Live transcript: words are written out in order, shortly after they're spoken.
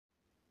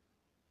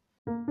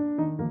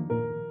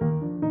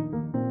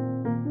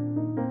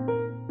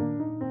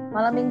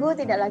Malam minggu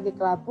tidak lagi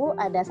kelabu,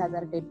 ada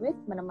satERdate with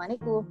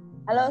menemaniku.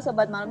 Halo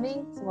Sobat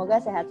Malming,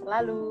 semoga sehat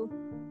selalu.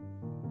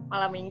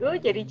 Malam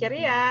minggu jadi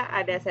ceria,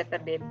 ada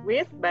satERdate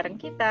with bareng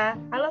kita.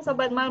 Halo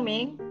Sobat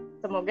Malming,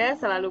 semoga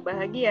selalu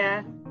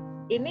bahagia.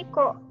 Ini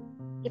kok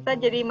kita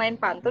jadi main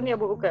pantun ya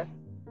Bu Uke?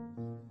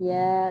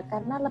 Ya,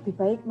 karena lebih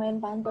baik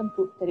main pantun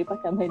Bu,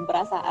 daripada main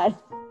perasaan.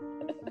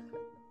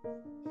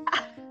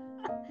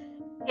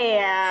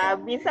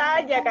 Iya, bisa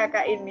aja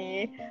kakak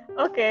ini.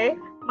 Oke,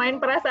 main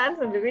perasaan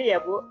sendiri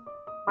ya Bu.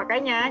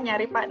 Makanya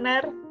nyari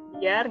partner,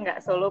 biar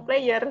nggak solo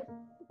player.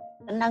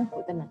 Tenang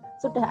Bu, tenang.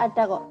 Sudah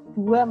ada kok,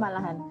 2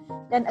 malahan.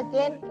 Dan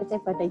again,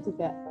 Yuseva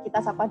juga.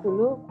 Kita sapa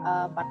dulu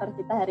partner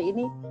kita hari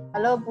ini.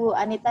 Halo Bu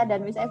Anita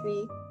dan Miss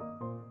Evi.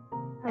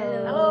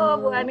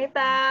 Halo Bu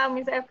Anita,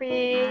 Miss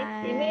Evi.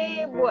 Hai. Ini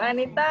Bu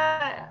Anita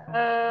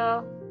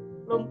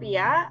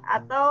lumpia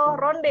atau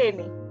ronde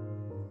nih?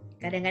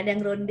 Kadang-kadang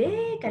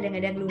ronde,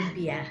 kadang-kadang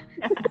lumpia.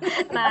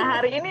 Nah,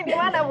 hari ini di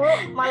mana, Bu?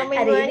 Malam Hari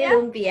ini mingguannya?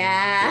 lumpia.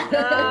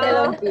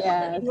 Lumpia.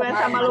 Mingguan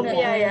sama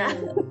lumpia ya.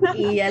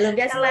 Iya,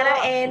 lumpia Semarang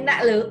enak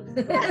loh.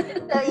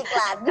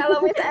 Iklan. Kalau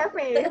Miss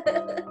Evi?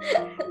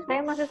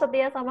 Saya masih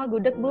setia sama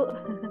gudeg, Bu.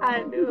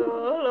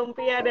 Aduh,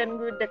 lumpia dan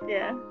gudeg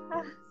ya.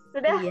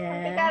 Sudah,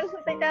 Iya.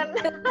 hentikan.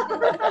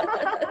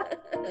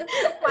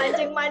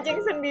 Mancing-mancing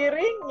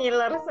sendiri,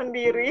 ngiler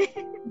sendiri.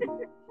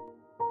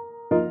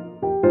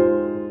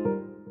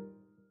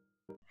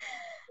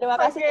 Terima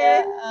kasih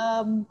ya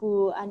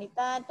Bu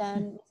Anita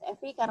dan Miss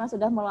Evi karena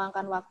sudah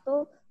meluangkan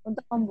waktu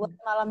untuk membuat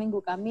malam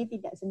minggu kami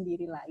tidak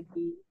sendiri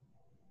lagi.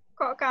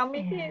 Kok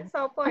kami ki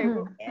sopo ya,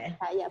 Bu?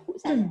 Saya Bu,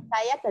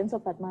 saya dan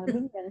Sobat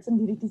Malming yang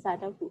sendiri di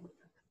sana Bu.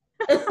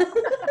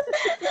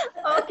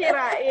 Oh,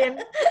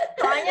 kirain.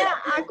 Soalnya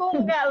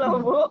aku enggak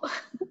loh, Bu.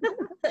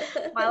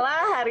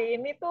 Malah hari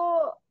ini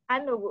tuh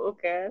Bu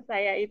Uke,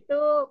 saya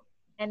itu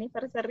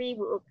anniversary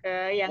Bu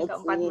Uke yang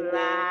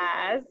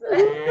ke-14.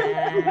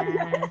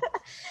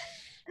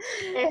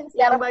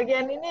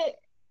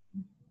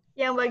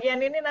 Yang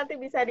bagian ini nanti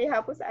bisa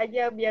dihapus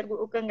aja biar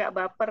Bu Uke nggak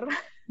baper.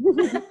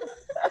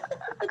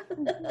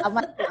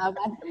 Aman.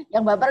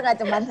 Yang baper nggak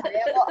cuma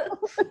saya kok.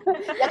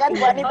 Ya kan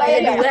Bu Anita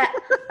ya dua.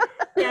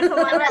 Yang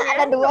kemarin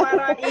ada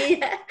 2.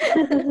 Iya.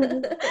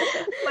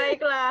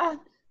 Baiklah.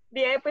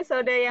 Di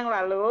episode yang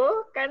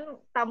lalu, kan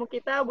tamu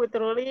kita Bu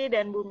Truli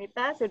dan Bu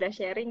Mita sudah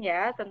sharing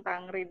ya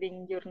tentang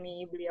reading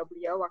journey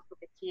beliau-beliau waktu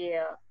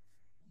kecil.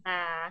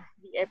 Nah,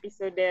 di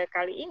episode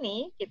kali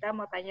ini kita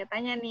mau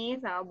tanya-tanya nih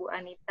sama Bu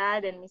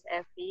Anita dan Miss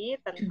Evi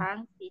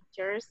tentang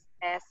teachers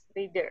as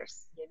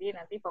readers. Jadi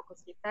nanti fokus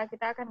kita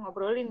akan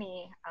ngobrolin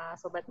nih,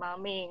 Sobat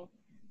Malming.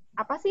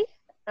 Apa sih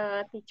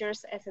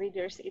teachers as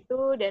readers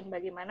itu dan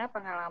bagaimana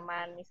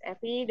pengalaman Miss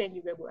Evi dan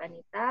juga Bu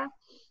Anita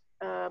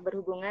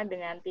berhubungan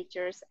dengan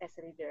teachers as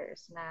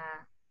readers.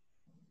 Nah,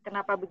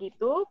 kenapa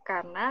begitu?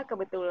 Karena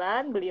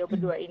kebetulan beliau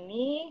berdua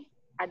ini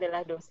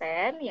adalah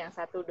dosen, yang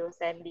satu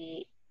dosen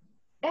di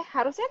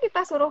harusnya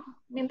kita suruh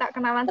minta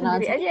kenalan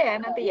sendiri aja ya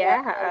nanti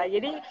ya.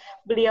 Jadi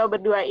beliau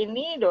berdua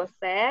ini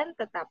dosen,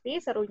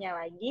 tetapi serunya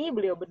lagi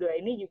beliau berdua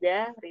ini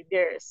juga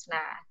readers.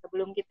 Nah,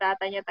 sebelum kita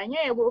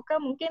tanya-tanya ya Bu Uka,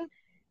 mungkin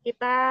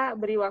kita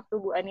beri waktu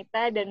Bu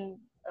Anita dan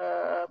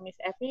Miss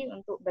Evi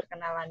untuk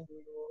berkenalan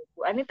dulu.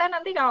 Bu Anita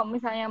nanti kalau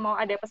misalnya mau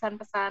ada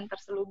pesan-pesan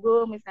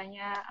terselubung,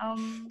 misalnya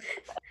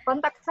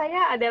kontak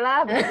saya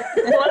adalah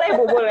boleh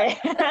Bu, boleh.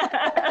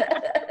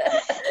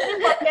 Ini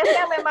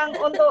podcastnya memang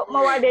untuk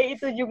mewadahi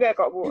itu juga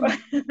kok Bu.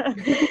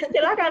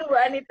 Silakan Bu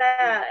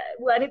Anita.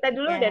 Bu Anita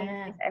dulu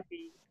dan Miss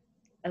Evi.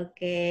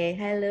 Oke,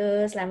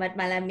 halo, selamat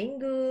malam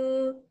minggu,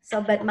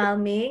 Sobat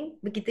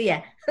Malming, begitu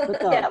ya?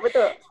 Betul. Ya,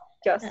 betul.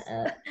 Jos.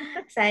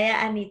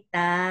 Saya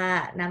Anita,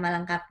 nama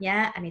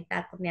lengkapnya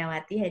Anita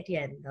Kurniawati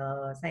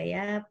Hedianto.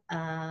 Saya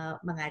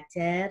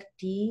mengajar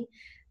di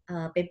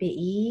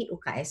PBI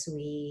UKSW.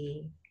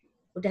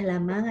 Udah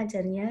lama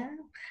ngajarnya,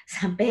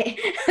 sampai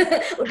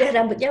udah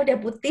rambutnya udah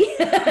putih.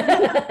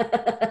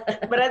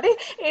 Berarti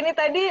ini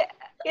tadi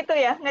itu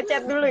ya,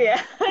 ngecat dulu ya?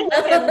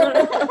 Ngecat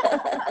dulu.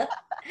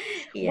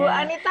 Bu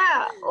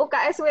Anita,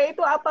 UKSW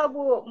itu apa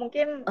Bu?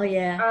 Mungkin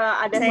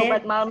ada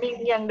Sobat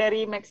Malming yang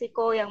dari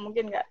Meksiko yang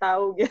mungkin nggak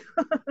tahu gitu.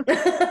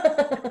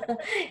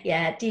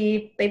 Ya,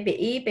 di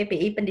PBI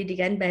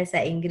Pendidikan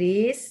Bahasa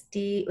Inggris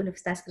di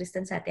Universitas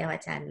Kristen Satya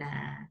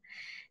Wacana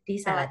di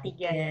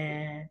Salatiga.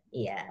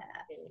 Iya.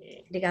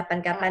 Jadi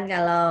kapan-kapan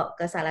kalau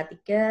ke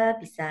Salatiga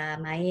bisa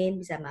main,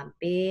 bisa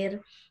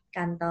mampir.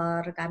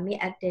 Kantor kami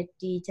ada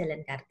di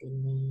Jalan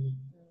Kartini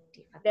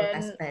di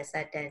Fakultas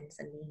Bahasa dan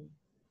Seni.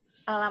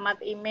 Alamat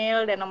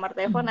email dan nomor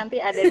telepon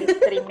nanti ada di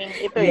streaming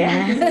itu ya.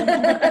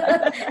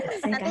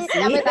 Nanti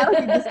kami taruh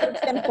di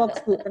description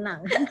box Bu,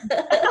 tenang.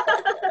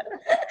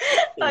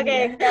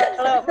 Oke,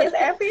 kalau Miss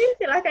Evi,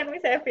 silakan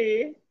Miss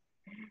Evi.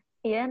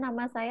 Iya,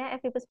 nama saya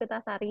Evi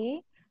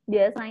Puspitasari.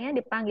 Biasanya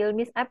dipanggil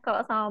Miss F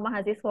kalau sama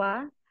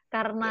mahasiswa.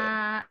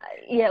 Karena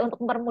ya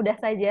untuk mempermudah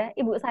saja,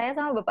 ibu saya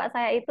sama bapak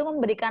saya itu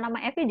memberikan nama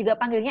Evi juga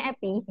panggilnya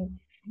Evi.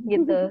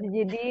 Gitu.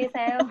 Jadi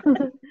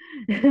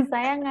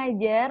saya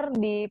ngajar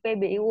di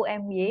PBI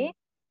UMY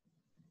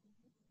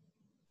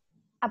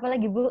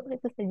Apalagi Bu,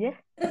 itu saja.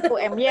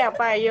 UMY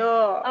apa,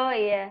 ayo? Oh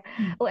iya,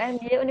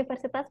 UMY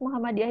Universitas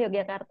Muhammadiyah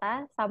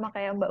Yogyakarta, sama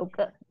kayak Mbak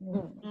Uke.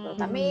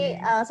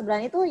 Kami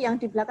sebenarnya itu yang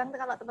di belakang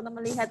kalau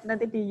teman-teman lihat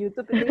nanti di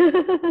YouTube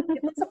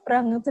itu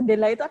seberang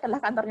jendela itu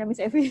adalah kantornya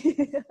Miss Evi.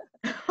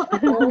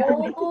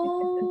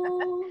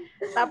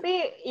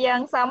 Tapi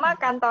yang sama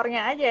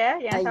kantornya aja ya,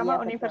 yang sama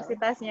Iya,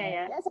 universitasnya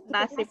ya. Ya,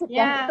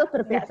 Nasibnya itu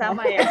berbeda. nggak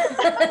sama ya.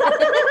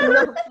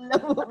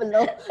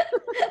 belum.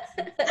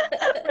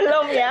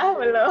 Belum ya,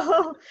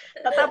 belum.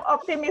 Tetap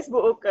optimis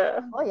Bu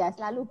Uke. Oh ya,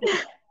 selalu Bu.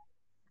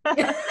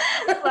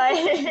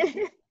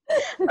 Baik.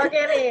 Oke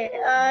nih,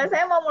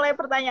 saya mau mulai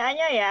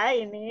pertanyaannya ya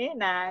ini.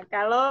 Nah,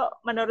 kalau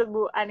menurut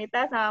Bu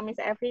Anita sama Miss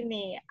Evi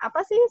nih,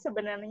 apa sih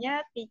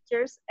sebenarnya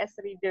teachers as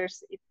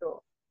readers itu?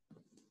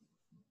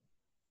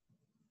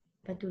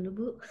 Apa dulu,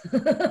 Bu?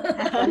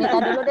 Bu Anita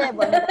dulu deh, Bu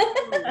Anita dulu.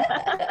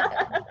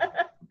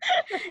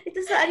 Itu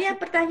soalnya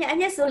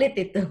pertanyaannya sulit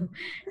itu.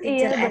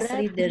 Teacher as berat.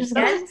 readers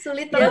kan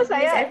sulit Terus ya,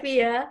 Miss Evi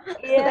ya.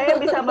 Saya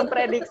bisa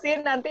memprediksi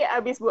nanti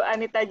abis Bu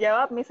Anita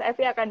jawab, Miss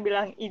Evi akan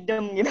bilang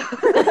idem gitu.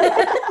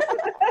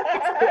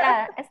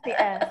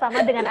 STA,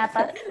 sama dengan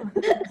atas.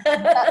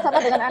 Sama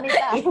dengan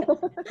Anita.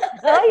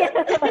 Oh iya.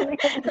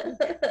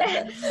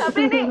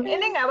 Tapi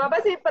ini nggak apa-apa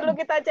sih, perlu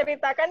kita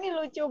ceritakan, nih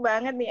lucu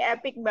banget nih,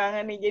 epic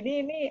banget nih. Jadi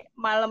ini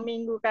malam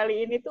minggu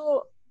kali ini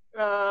tuh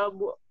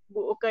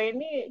Bu Uke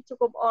ini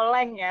cukup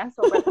oleng ya,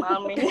 Sobat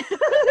Malming.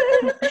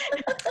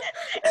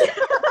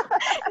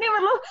 Ini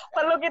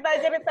perlu kita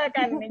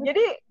ceritakan nih.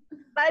 Jadi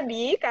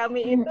tadi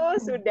kami itu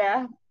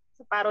sudah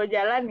separuh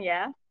jalan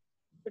ya.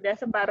 Sudah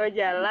separuh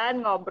jalan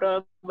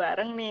ngobrol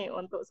bareng nih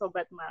untuk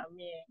Sobat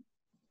Malming.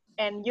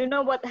 And you know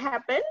what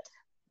happened?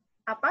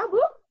 Apa, Bu?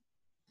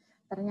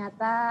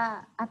 Ternyata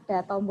ada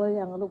tombol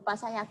yang lupa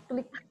saya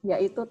klik,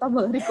 yaitu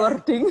tombol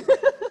recording.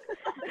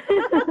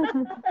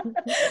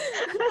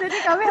 Jadi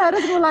kami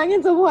harus ngulangin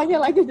semuanya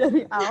lagi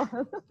dari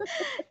awal.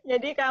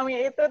 Jadi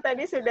kami itu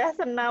tadi sudah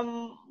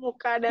senam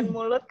muka dan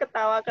mulut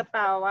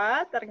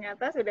ketawa-ketawa,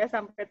 ternyata sudah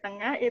sampai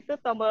tengah itu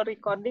tombol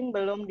recording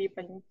belum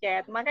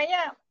dipencet.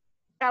 Makanya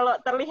kalau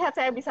terlihat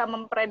saya bisa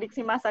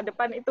memprediksi masa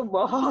depan itu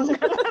bohong.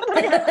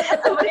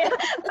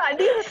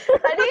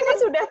 Tadi ini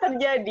sudah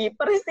terjadi,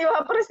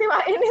 peristiwa-peristiwa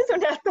ini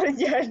sudah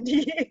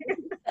terjadi.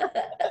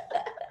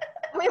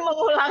 Kami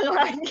mengulang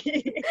lagi.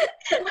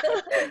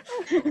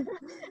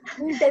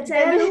 Dan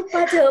saya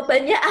lupa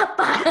jawabannya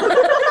apa.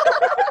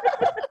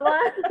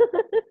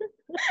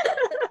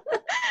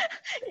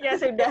 Ya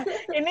sudah,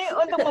 ini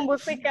untuk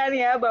membuktikan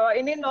ya bahwa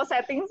ini no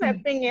setting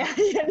ya,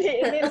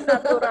 jadi ini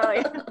natural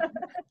ya.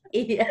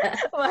 Iya.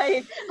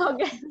 Baik,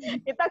 oke.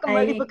 Kita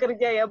kembali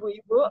bekerja ya Bu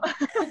Ibu.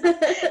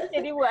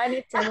 Jadi Bu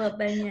Anita,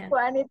 jawabannya. Bu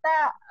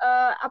Anita,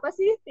 apa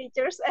sih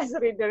teachers as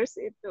readers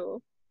itu?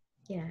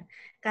 Ya,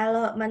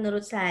 kalau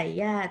menurut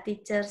saya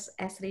teachers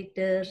as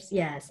readers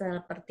ya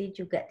seperti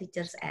juga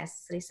teachers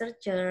as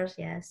researchers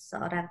ya,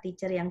 seorang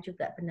teacher yang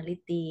juga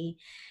peneliti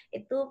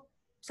itu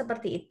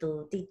seperti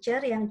itu,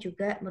 teacher yang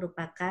juga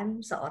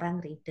merupakan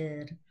seorang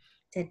reader.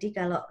 Jadi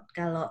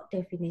kalau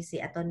definisi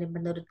atau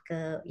menurut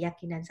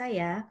keyakinan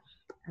saya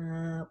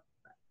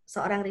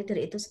seorang reader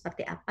itu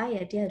seperti apa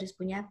ya, dia harus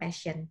punya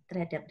passion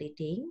terhadap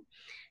reading,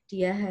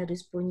 dia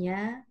harus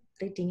punya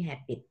reading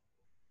habit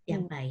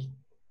yang baik.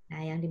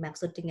 Nah, yang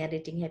dimaksud dengan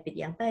reading habit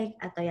yang baik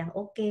atau yang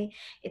oke,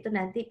 itu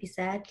nanti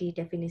bisa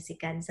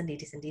didefinisikan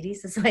sendiri-sendiri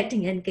sesuai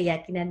dengan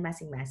keyakinan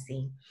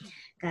masing-masing.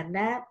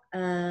 Karena,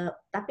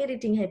 tapi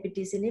reading habit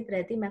di sini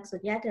berarti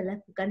maksudnya adalah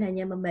bukan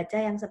hanya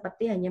membaca yang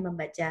seperti hanya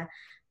membaca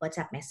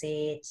WhatsApp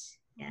message.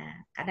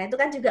 Ya, karena itu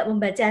kan juga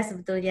membaca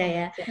sebetulnya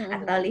ya,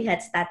 atau lihat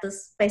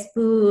status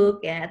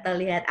Facebook ya, atau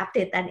lihat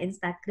updatean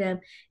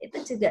Instagram,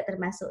 itu juga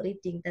termasuk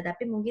reading.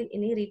 Tetapi mungkin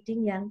ini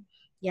reading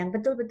yang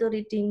betul-betul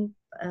reading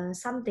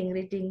something,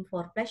 reading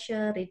for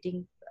pleasure,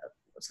 reading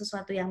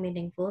sesuatu yang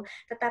meaningful,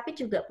 tetapi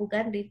juga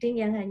bukan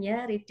reading yang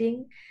hanya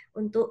reading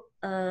untuk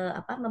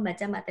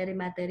membaca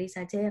materi-materi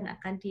saja yang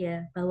akan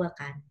dia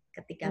bawakan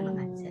ketika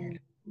mengajar.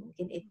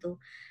 Mungkin itu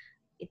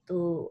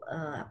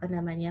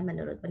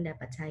menurut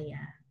pendapat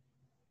saya.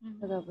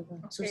 Betul.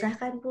 Susah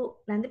kan Bu?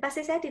 Nanti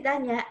pasti saya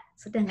ditanya,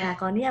 sudah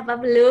ngelakoni apa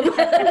belum?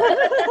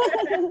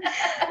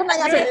 Aku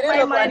nanya sendiri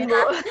loh Bu Anita.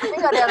 Ini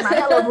nggak ada yang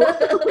nanya loh Bu.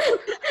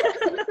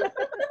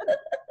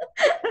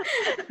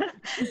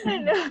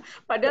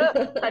 Padahal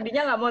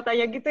tadinya nggak mau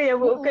tanya gitu ya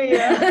Bu Uke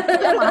ya.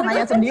 Ya malah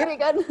nanya sendiri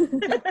kan.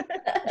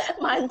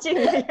 Mancing.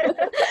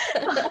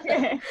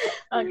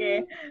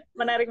 Oke.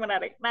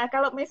 Menarik. Nah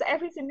kalau Miss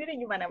Evi sendiri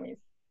gimana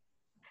Miss?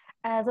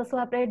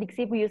 Sesuai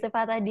prediksi Bu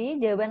Yuseva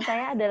tadi, jawaban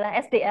saya adalah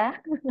SDA.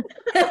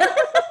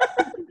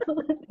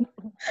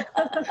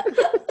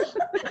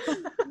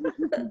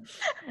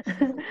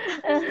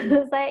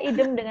 Saya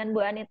idem dengan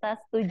Bu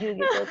Anita, setuju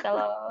gitu.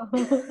 Kalau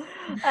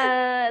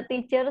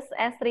teachers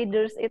as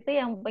readers itu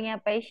yang punya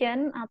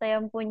passion atau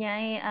yang punya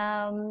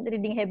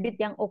reading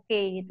habit yang oke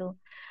gitu.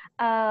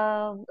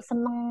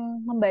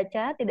 Senang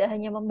membaca, tidak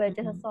hanya membaca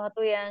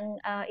sesuatu yang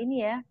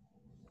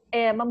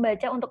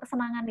membaca untuk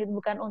kesenangan gitu,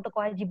 bukan untuk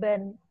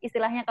kewajiban.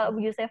 Istilahnya kalau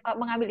Bu Yuseva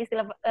mengambil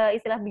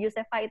istilah Bu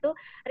Yuseva itu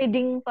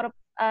reading for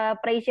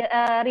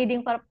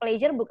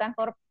pleasure bukan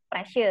for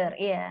pressure,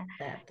 ya,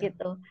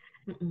 gitu.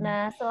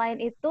 Nah, selain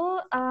itu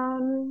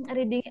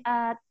reading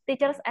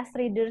teachers as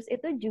readers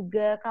itu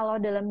juga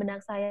kalau dalam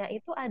benak saya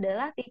itu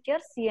adalah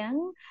teachers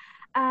yang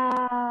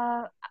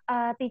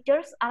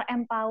teachers are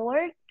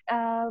empowered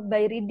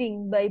by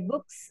reading, by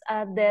books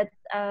that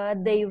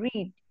they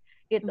read,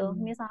 gitu.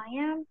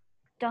 Misalnya,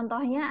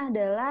 contohnya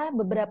adalah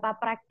beberapa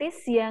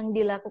praktis yang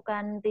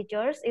dilakukan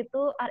teachers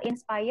itu are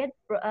inspired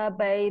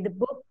by the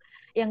book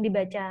yang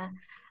dibaca.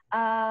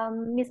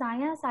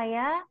 Misalnya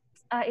saya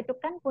itu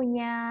kan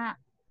punya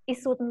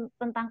isu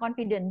tentang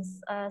confidence,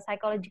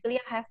 psychologically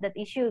I have that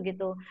issue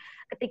gitu.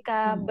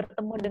 Ketika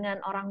bertemu dengan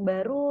orang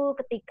baru,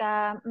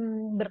 ketika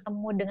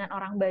bertemu dengan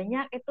orang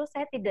banyak, itu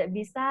saya tidak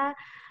bisa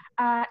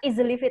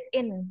easily fit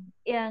in,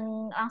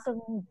 yang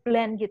langsung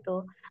blend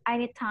gitu.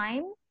 I need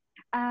time.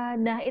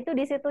 Nah, itu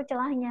di situ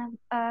celahnya.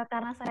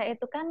 Karena saya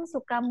itu kan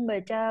suka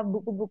membaca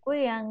buku-buku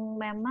yang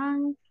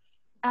memang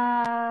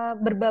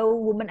berbau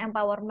women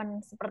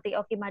empowerment seperti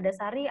Oki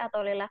Madasari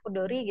atau Lela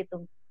Kudori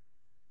gitu.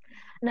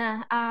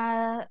 Nah,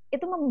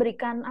 itu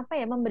memberikan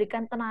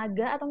memberikan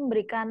tenaga atau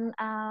memberikan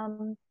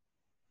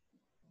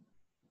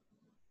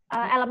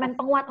elemen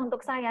penguat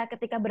untuk saya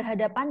ketika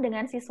berhadapan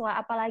dengan siswa,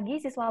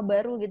 apalagi siswa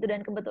baru gitu.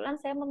 Dan kebetulan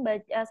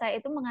saya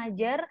itu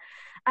mengajar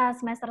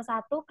semester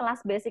 1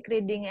 kelas basic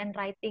reading and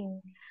writing.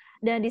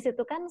 Dan di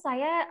situ kan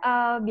saya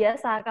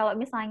biasa kalau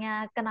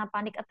misalnya kena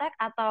panic attack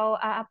atau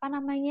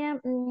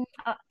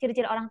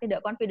ciri-ciri orang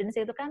tidak confidence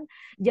itu kan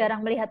jarang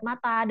melihat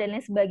mata dan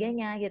lain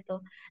sebagainya gitu.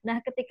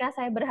 Nah, ketika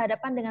saya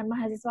berhadapan dengan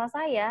mahasiswa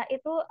saya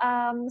itu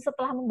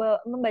setelah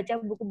membaca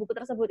buku-buku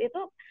tersebut itu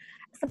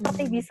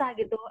seperti bisa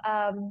gitu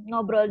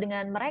ngobrol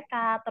dengan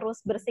mereka, terus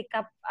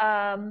bersikap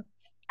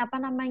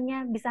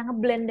bisa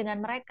ngeblend dengan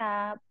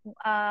mereka,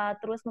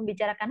 terus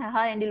membicarakan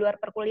hal-hal yang di luar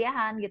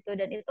perkuliahan gitu,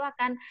 dan itu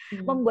akan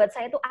membuat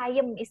saya itu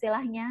ayem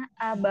istilahnya,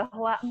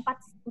 bahwa 4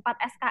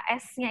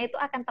 SKS-nya itu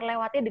akan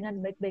terlewati dengan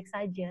baik-baik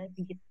saja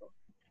gitu.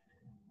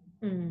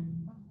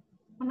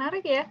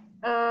 Menarik ya.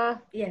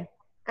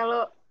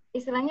 Kalau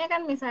istilahnya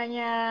kan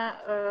misalnya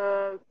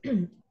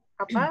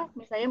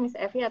misalnya Miss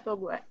Evi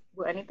atau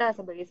Bu Anita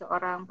sebagai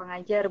seorang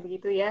pengajar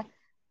begitu ya,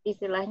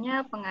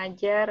 istilahnya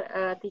pengajar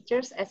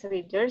teachers as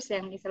readers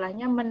yang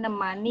istilahnya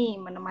menemani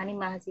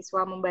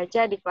mahasiswa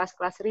membaca di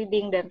kelas-kelas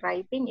reading dan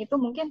writing, itu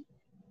mungkin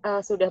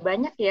sudah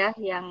banyak ya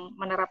yang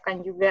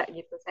menerapkan juga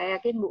gitu. Saya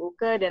yakin Bu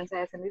Uke dan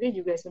saya sendiri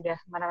juga sudah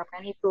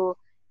menerapkan itu.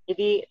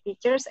 Jadi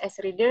teachers as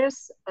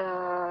readers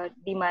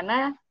di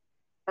mana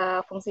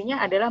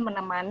fungsinya adalah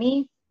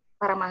menemani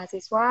para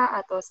mahasiswa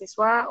atau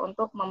siswa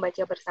untuk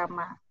membaca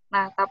bersama.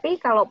 Nah, tapi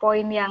kalau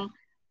poin yang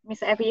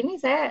Miss Evi ini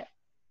saya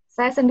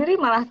sendiri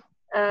malah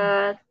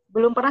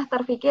belum pernah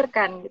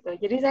terfikirkan gitu.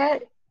 Jadi saya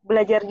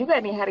belajar juga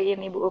nih hari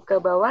ini Bu Uke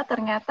bahwa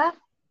ternyata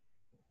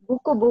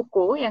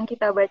buku-buku yang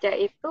kita baca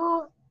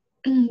itu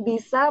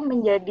bisa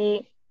menjadi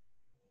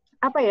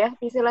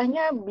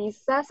istilahnya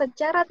bisa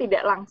secara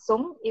tidak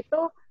langsung itu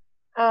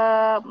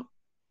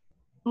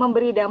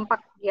memberi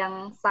dampak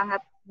yang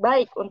sangat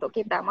baik untuk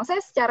kita. Maksudnya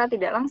secara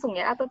tidak langsung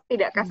ya, atau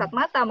tidak kasat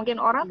mata. Mungkin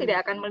orang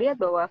tidak akan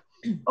melihat bahwa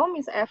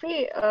Miss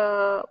Evi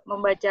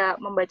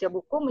membaca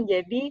buku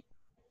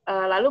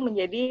lalu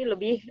menjadi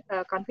lebih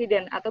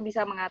confident atau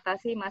bisa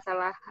mengatasi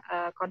masalah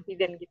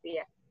confident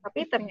gitu ya.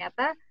 Tapi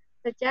ternyata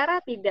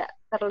secara tidak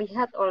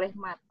terlihat oleh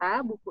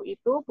mata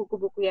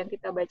buku-buku yang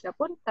kita baca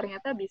pun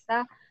ternyata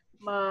bisa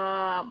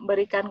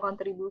memberikan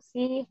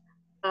kontribusi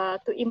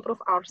to improve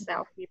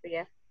ourselves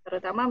gitu ya.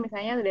 Terutama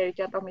misalnya dari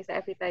contoh Miss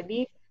Evi tadi,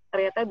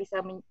 ternyata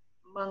bisa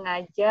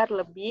mengajar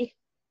lebih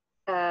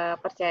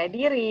percaya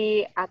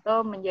diri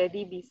atau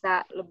menjadi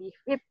bisa lebih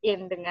fit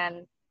in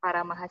dengan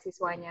para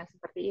mahasiswanya,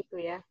 seperti itu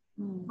ya.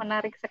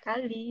 Menarik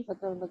sekali.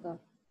 Betul.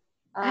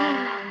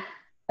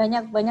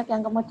 Banyak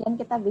yang kemudian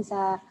kita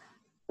bisa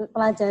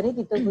pelajari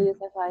gitu Bu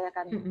Yuseva ya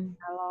kan.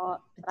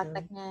 Kalau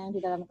prakteknya di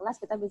dalam kelas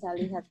kita bisa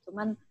lihat,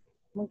 cuman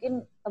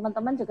mungkin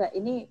teman-teman juga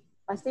ini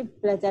pasti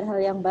belajar hal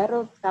yang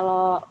baru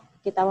kalau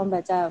kita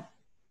membaca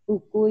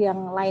buku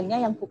yang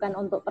lainnya yang bukan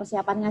untuk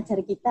persiapan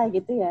ngajar kita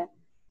gitu ya,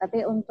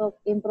 tapi untuk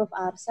improve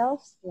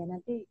ourselves ya,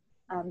 nanti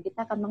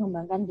kita akan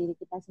mengembangkan diri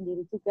kita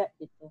sendiri juga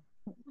gitu.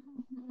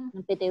 Nah,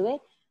 BTW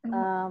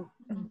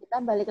kita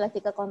balik lagi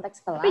ke konteks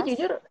kelas. Tapi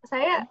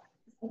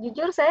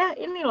jujur saya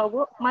ini loh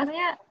Bu,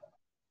 maksudnya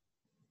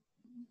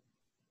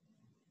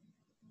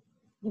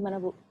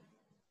gimana Bu?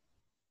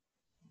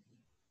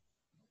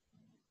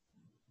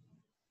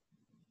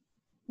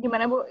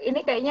 Gimana Bu?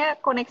 Ini kayaknya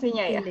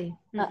koneksinya ya?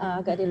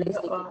 Agak delay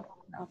sedikit.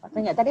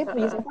 Tadi Bu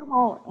Yuseva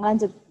mau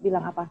ngelanjut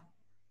bilang apa?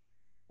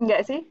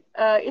 Enggak sih,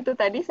 itu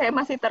tadi saya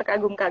masih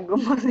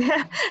terkagum-kagum,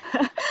 maksudnya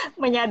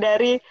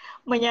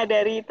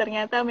menyadari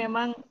ternyata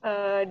memang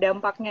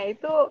dampaknya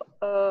itu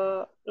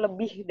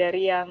lebih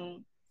dari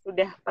yang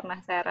sudah pernah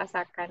saya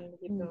rasakan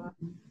gitu.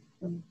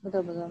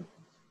 Betul.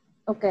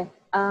 Oke.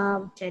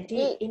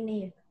 Jadi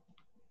ini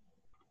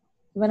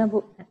gimana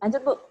Bu?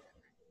 Lanjut Bu.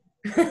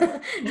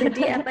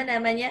 Jadi apa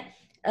namanya,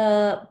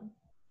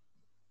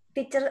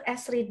 teacher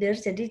as reader,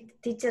 jadi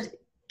teacher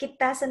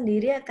kita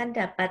sendiri akan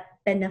dapat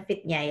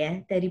benefitnya ya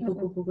dari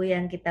buku-buku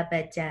yang kita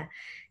baca.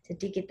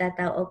 Jadi kita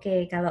tahu,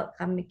 oke, kalau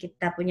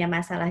kita punya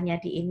masalahnya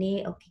di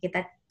ini, oke,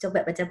 kita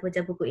coba baca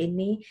buku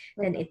ini,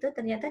 dan itu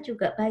ternyata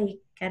juga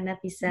baik karena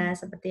bisa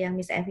seperti yang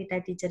Miss Evi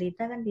tadi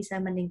cerita kan, bisa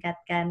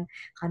meningkatkan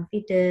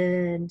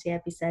confidence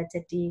ya, bisa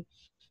jadi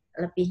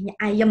lebih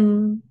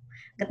ayem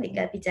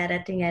ketika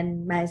bicara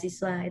dengan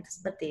mahasiswa, itu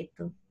seperti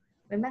itu.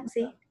 Memang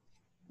sih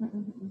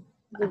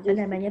apa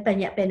namanya,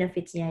 banyak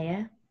benefitnya ya.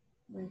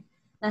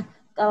 Nah,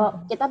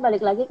 kalau kita balik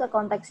lagi ke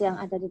konteks yang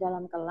ada di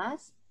dalam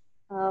kelas,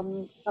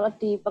 kalau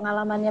di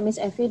pengalamannya Miss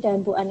Evi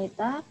dan Bu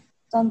Anita,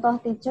 contoh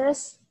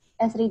teachers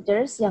as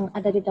readers yang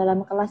ada di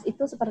dalam kelas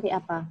itu seperti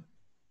apa?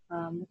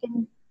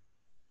 Mungkin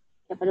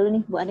siapa dulu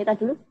nih? Bu Anita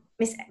dulu?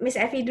 Miss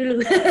Evi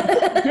dulu.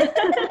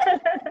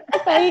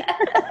 Baik.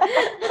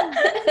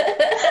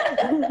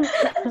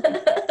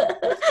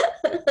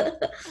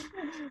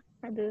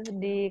 Aduh,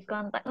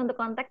 untuk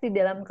konteks di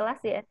dalam kelas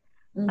ya.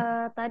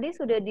 Tadi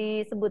sudah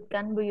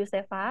disebutkan Bu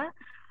Yuseva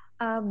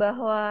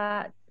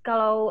bahwa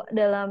kalau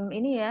dalam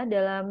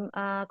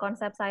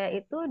konsep saya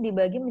itu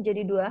dibagi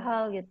menjadi dua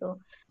hal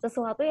gitu.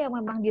 Sesuatu yang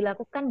memang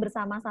dilakukan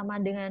bersama-sama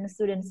dengan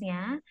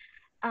students-nya,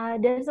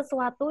 dan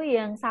sesuatu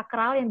yang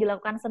sakral yang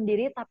dilakukan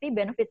sendiri tapi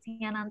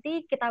benefits-nya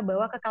nanti kita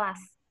bawa ke kelas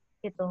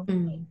gitu.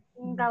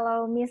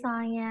 Kalau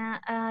misalnya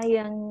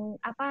yang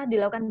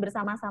dilakukan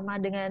bersama-sama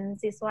dengan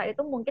siswa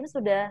itu mungkin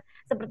sudah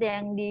seperti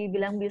yang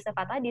dibilang Bu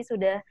Yuseva tadi,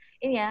 sudah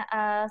ini ya,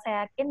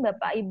 saya yakin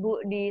Bapak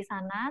Ibu di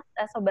sana,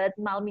 sobat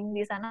Malem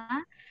di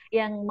sana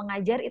yang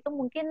mengajar itu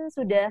mungkin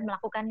sudah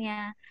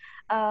melakukannya,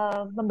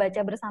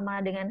 membaca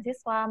bersama dengan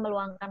siswa,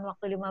 meluangkan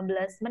waktu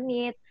 15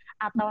 menit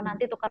atau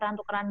nanti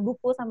tukeran-tukeran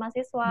buku sama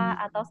siswa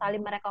atau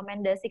saling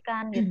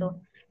merekomendasikan gitu.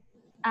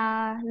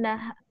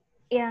 Nah,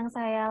 yang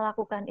saya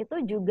lakukan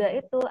itu juga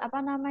itu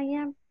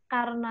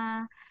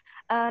karena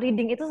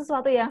reading itu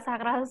sesuatu yang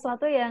sakral,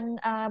 sesuatu yang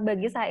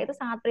bagi saya itu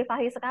sangat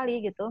privasi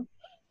sekali gitu.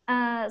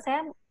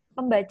 Saya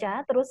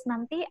membaca, terus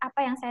nanti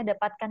apa yang saya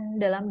dapatkan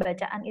dalam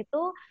bacaan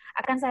itu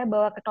akan saya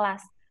bawa ke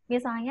kelas.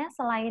 Misalnya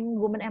selain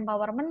women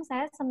empowerment,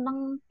 saya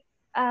senang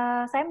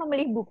saya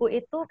memilih buku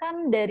itu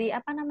kan dari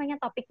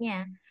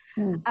topiknya.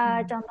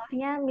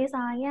 Contohnya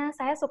misalnya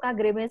saya suka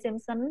Graeme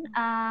Simpson,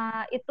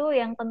 itu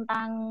yang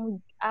tentang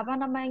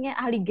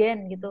ahli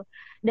gen gitu,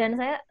 dan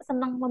saya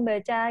senang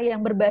membaca yang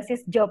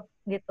berbasis job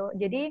gitu.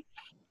 Jadi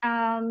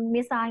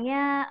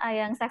misalnya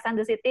yang Sex and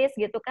the City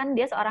gitu kan,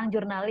 dia seorang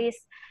jurnalis.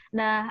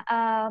 Nah,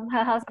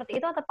 hal-hal seperti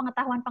itu atau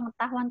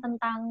pengetahuan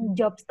tentang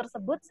jobs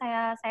tersebut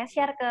saya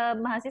share ke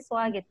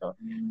mahasiswa gitu.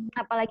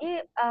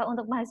 Apalagi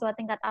untuk mahasiswa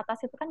tingkat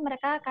atas itu kan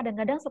mereka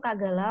kadang-kadang suka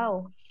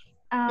galau.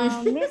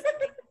 Miss,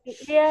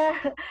 ya,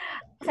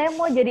 saya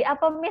mau jadi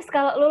apa Miss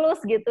kalau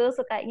lulus gitu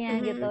sukanya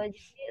gitu.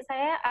 Jadi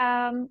saya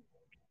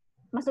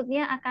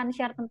maksudnya akan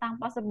share tentang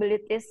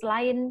possibilities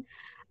lain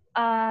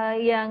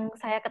yang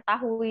saya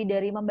ketahui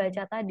dari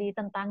membaca tadi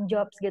tentang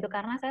jobs gitu,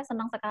 karena saya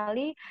senang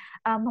sekali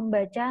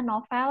membaca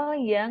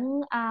novel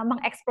yang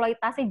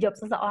mengeksploitasi job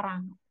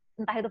seseorang,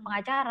 entah itu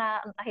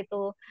pengacara, entah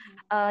itu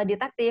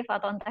detektif,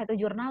 atau entah itu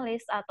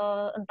jurnalis,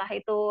 atau entah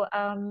itu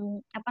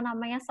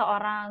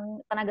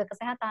seorang tenaga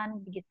kesehatan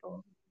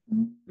begitu.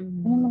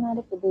 Ini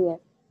menarik gitu ya.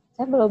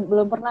 Saya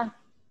belum pernah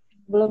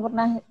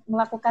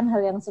melakukan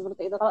hal yang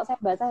seperti itu. Kalau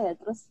saya baca ya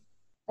terus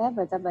saya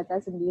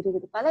baca sendiri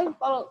gitu. Paling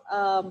kalau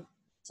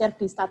share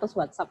di status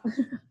WhatsApp.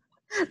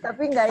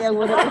 Tapi enggak yang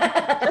benar.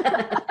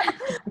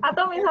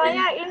 Atau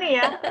misalnya ini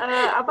ya,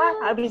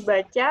 habis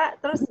baca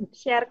terus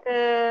share ke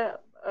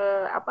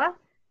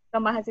ke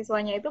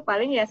mahasiswanya itu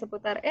paling ya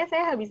seputar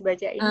saya habis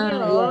baca ini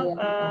loh.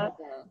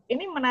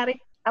 Ini menarik,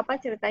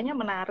 ceritanya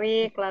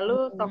menarik,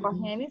 lalu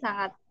tokohnya ini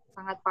sangat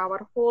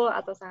powerful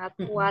atau sangat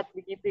kuat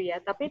begitu ya.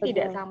 Tapi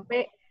tidak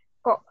sampai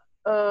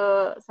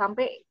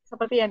sampai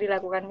seperti yang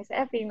dilakukan Miss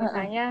Evi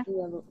misalnya,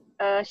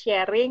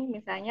 sharing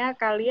misalnya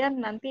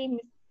kalian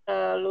nanti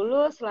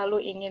lulus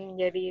lalu ingin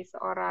menjadi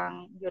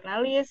seorang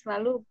jurnalis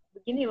lalu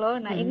begini loh.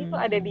 Nah, ini tuh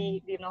ada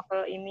di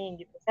novel ini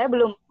gitu. Saya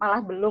belum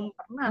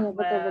pernah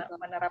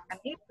menerapkan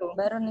itu.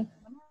 Baru nih.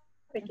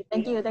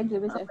 Thank you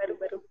Miss Evi.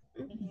 Baru.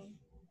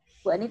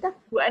 Bu Anita?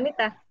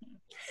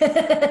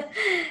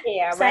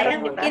 Iya, saya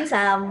mungkin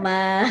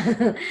sama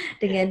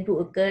dengan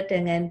Bu Uke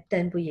dan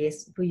Bu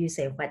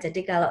Yuseva.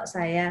 Jadi kalau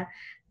saya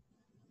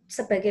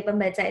sebagai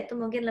pembaca itu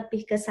mungkin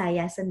lebih ke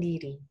saya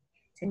sendiri.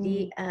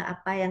 Jadi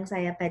apa yang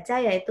saya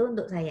baca yaitu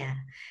untuk saya.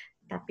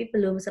 Tapi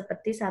belum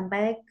seperti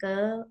sampai ke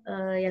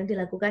yang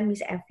dilakukan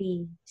Miss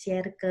Evi,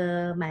 share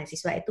ke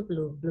mahasiswa itu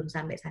belum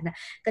sampai sana.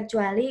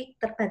 Kecuali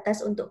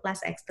terbatas untuk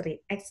kelas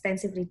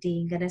extensive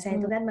reading, karena saya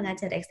itu kan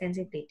mengajar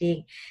extensive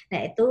reading.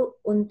 Nah, itu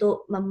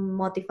untuk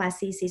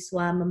memotivasi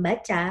siswa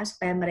membaca,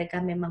 supaya mereka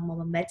memang mau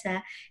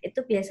membaca,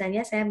 itu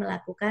biasanya saya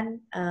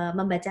melakukan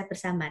membaca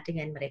bersama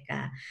dengan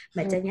mereka.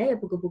 Bacanya ya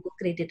buku-buku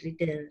graded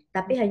reader,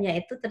 tapi hanya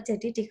itu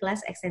terjadi di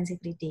kelas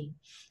extensive reading,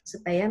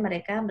 supaya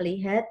mereka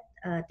melihat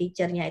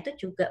teachernya itu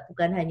juga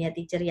bukan hanya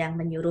teacher yang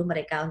menyuruh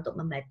mereka untuk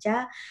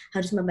membaca,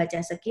 harus membaca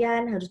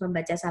sekian, harus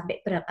membaca sampai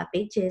berapa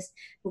pages.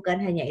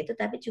 Bukan hanya itu,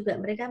 tapi juga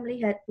mereka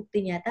melihat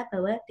bukti nyata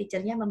bahwa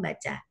teachernya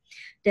membaca.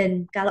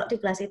 Dan kalau di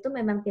kelas itu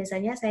memang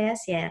biasanya saya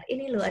share,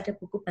 ini loh ada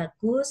buku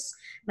bagus,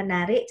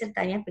 menarik,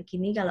 ceritanya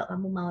begini, kalau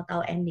kamu mau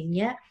tahu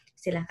endingnya,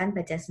 silahkan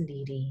baca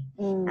sendiri.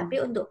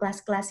 Tapi untuk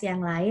kelas-kelas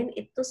yang lain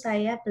itu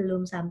saya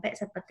belum sampai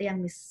seperti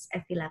yang Miss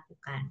Evi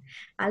lakukan.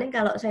 Paling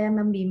kalau saya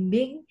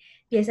membimbing,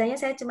 biasanya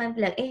saya cuma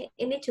bilang,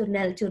 ini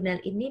jurnal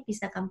ini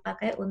bisa kamu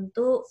pakai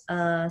untuk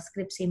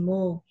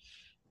skripsimu.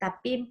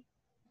 Tapi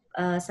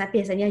saya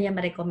biasanya hanya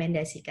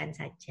merekomendasikan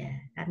saja.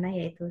 Karena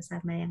yaitu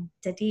sama yang,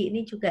 jadi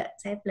ini juga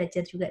saya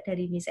belajar juga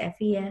dari Miss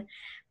Evi ya,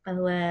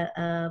 bahwa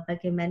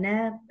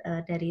bagaimana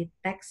dari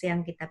teks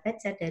yang kita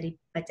baca, dari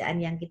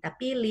bacaan yang kita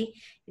pilih,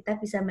 kita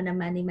bisa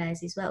menemani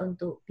mahasiswa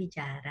untuk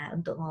bicara,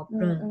 untuk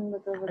ngobrol.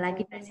 Betul,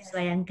 Apalagi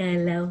mahasiswa yang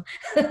galau.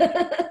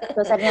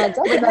 Dosennya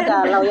aja juga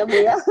galau ya Bu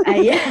ya.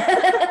 Iya.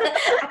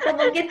 Atau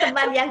mungkin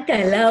teman yang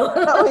galau.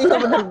 Oh iya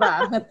benar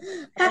banget.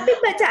 Tapi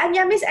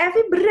bacaannya Miss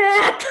Evi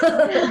berat.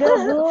 Enggak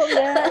Bu,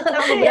 enggak.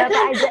 Cuma beberapa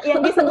aja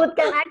yang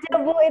disebutkan aja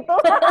Bu itu.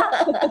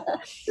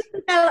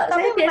 Kalau tapi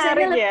saya biasanya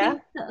menarik ya.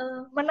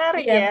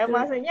 Menarik ya. Betul.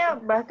 Maksudnya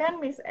bahkan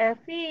Miss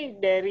Evi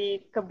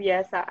dari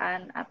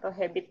kebiasaan atau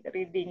habit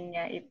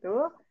reading-nya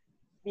itu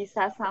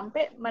bisa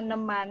sampai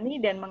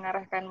menemani dan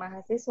mengarahkan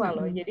mahasiswa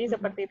loh. Jadi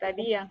seperti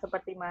tadi yang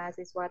seperti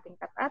mahasiswa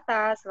tingkat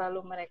atas,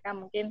 lalu mereka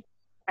mungkin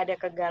ada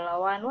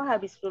kegalauan, wah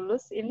habis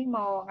lulus ini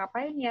mau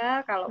ngapain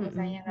ya, kalau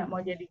misalnya nggak mau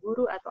jadi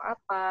guru atau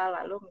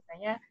apa, lalu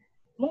misalnya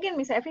mungkin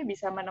Miss Evi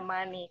bisa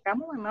menemani,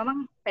 kamu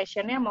memang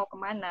passionnya mau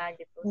kemana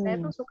gitu. Saya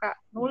tuh suka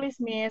nulis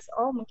Miss,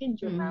 oh mungkin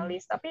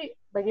jurnalis, tapi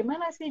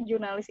bagaimana sih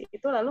jurnalis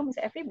itu, lalu Miss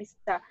Evi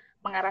bisa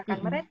mengarahkan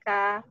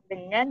mereka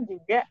dengan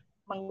juga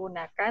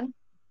menggunakan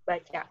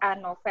bacaan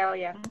novel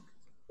yang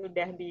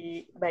sudah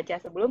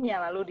dibaca sebelumnya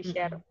lalu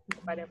di-share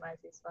kepada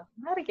mahasiswa.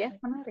 Menarik ya,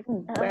 menarik.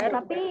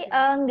 Tapi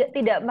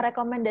tidak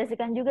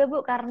merekomendasikan juga Bu,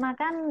 karena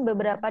kan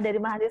beberapa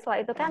dari mahasiswa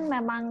itu kan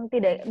memang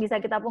tidak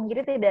bisa kita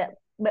pungkiri tidak,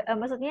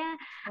 maksudnya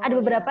ada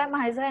beberapa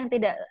mahasiswa yang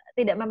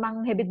tidak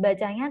memang habit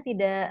bacanya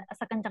tidak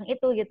sekencang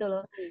itu gitu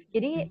loh.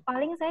 Jadi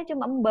paling saya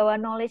cuma membawa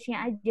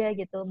knowledge-nya aja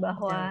gitu,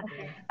 bahwa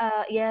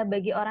ya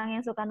bagi orang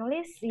yang suka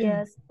nulis,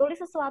 ya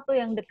tulis sesuatu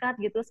yang dekat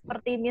gitu,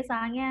 seperti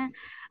misalnya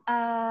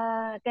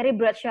Carrie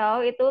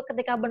Bradshaw itu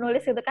ketika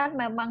menulis itu kan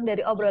memang dari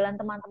obrolan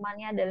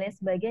teman-temannya dan lain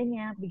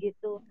sebagainya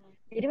begitu.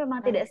 Jadi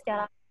memang tidak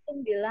secara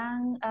langsung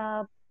bilang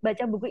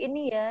baca buku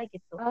ini ya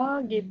gitu.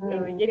 Oh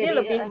gitu. Jadi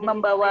lebih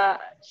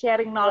membawa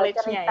sharing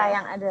knowledge-nya cerita ya.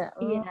 yang ada.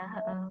 Iya.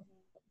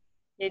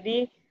 Jadi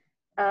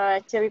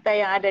cerita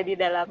yang ada di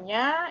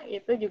dalamnya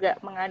itu juga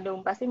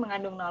pasti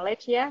mengandung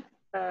knowledge ya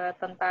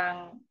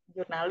tentang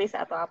jurnalis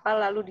atau apa,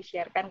 lalu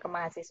di-sharekan ke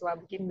mahasiswa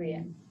begitu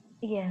ya.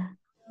 Iya.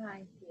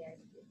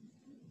 Iya.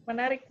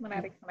 Menarik.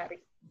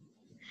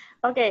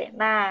 Oke,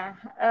 nah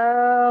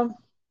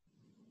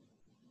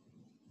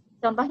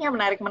contohnya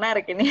menarik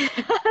ini.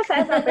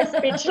 Saya sampai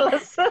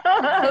speechless.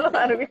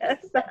 Luar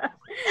biasa.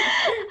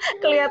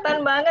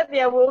 Kelihatan banget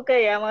ya Bu Uke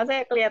ya.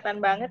 Maksudnya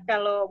kelihatan banget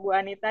kalau Bu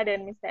Anita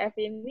dan Mr. F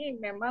ini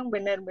memang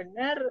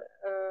benar-benar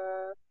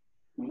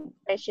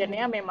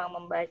passionnya memang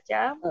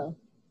membaca.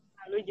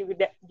 Lalu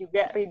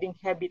juga reading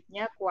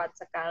habit-nya kuat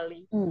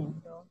sekali.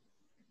 Gitu.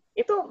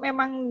 Itu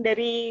memang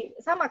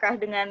samakah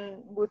dengan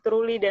Bu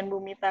Truli dan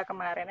Bu Mita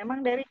kemarin?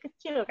 Emang dari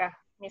kecil kah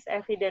Miss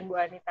Evi dan Bu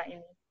Anita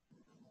ini?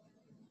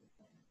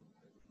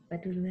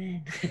 Duluan.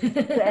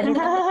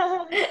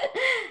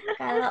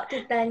 Kalau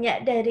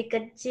ditanya dari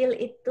kecil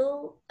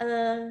itu,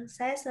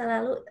 saya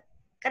selalu,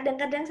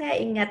 kadang-kadang saya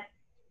ingat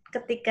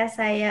ketika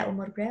saya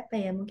umur berapa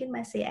ya, mungkin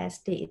masih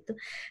SD itu,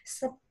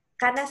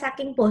 karena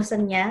saking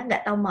bosennya,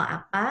 nggak tahu mau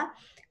apa,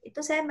 itu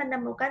saya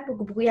menemukan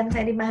buku-buku yang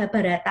seri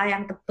Mahabharata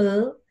yang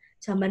tebel,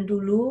 zaman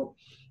dulu,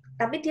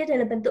 tapi dia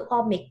dalam bentuk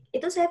komik.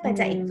 Itu saya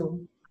baca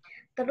itu.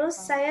 Terus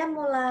saya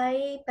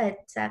mulai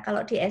baca,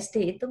 kalau di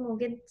SD itu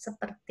mungkin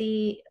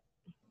seperti,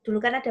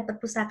 dulu kan ada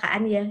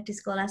perpustakaan ya di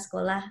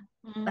sekolah-sekolah.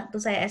 Waktu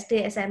saya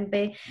SD,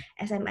 SMP,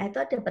 SMA itu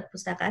ada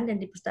perpustakaan,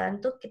 dan di perpustakaan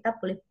itu kita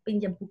boleh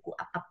pinjam buku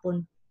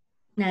apapun.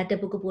 Nah, ada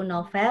buku-buku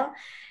novel,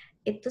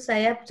 itu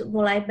saya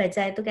mulai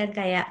baca itu kan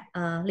kayak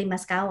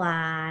Lima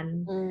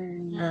Sekawan,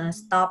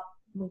 Stop,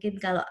 mungkin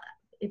kalau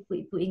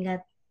ibu-ibu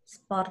ingat,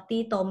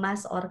 Sporty,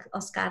 Thomas,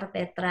 Oscar,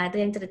 Petra, itu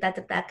yang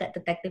cerita-cerita agak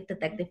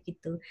detektif-detektif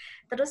gitu.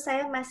 Terus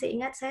saya masih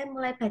ingat saya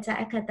mulai baca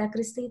Agatha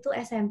Christie itu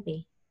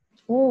SMP.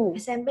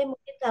 SMP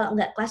mungkin kalau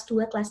nggak kelas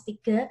 2, kelas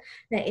 3.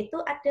 Nah itu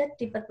ada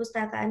di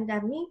perpustakaan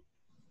kami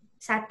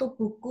satu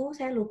buku,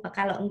 saya lupa,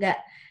 kalau nggak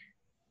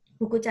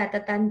buku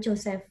catatan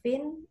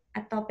Josephine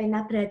atau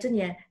pena beracun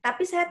ya.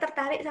 Tapi saya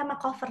tertarik sama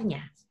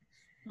covernya.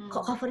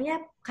 Kok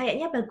covernya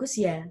kayaknya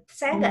bagus ya.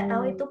 Saya nggak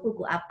tahu itu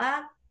buku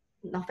apa.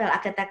 Novel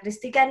Agatha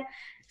Christie kan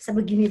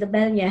sebegini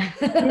tebalnya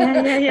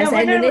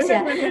bahasa Indonesia.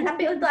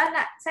 Tapi untuk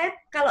anak saya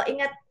kalau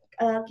ingat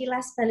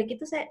kilas balik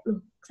itu saya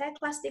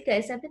kelas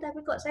 3 SMP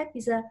tapi kok saya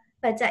bisa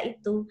baca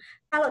itu.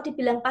 Kalau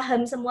dibilang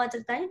paham semua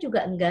ceritanya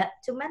juga enggak,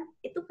 cuman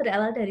itu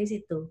berawal dari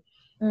situ.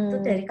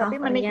 Itu dari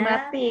Tapi covernya.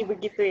 menikmati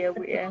begitu ya,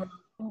 Bu ya.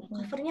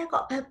 Covernya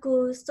kok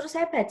bagus. Terus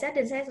saya baca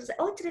dan saya selesai,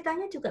 oh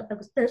ceritanya juga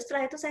bagus. Terus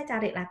setelah itu saya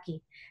cari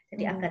lagi.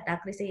 Jadi Agatha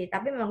Christie,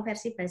 tapi memang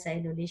versi bahasa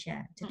Indonesia.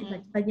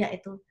 Jadi banyak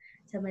itu.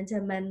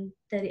 Zaman-zaman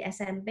dari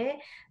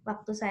SMP,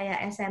 waktu saya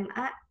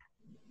SMA,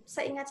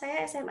 seingat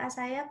saya SMA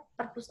saya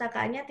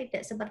perpustakaannya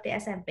tidak seperti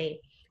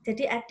SMP.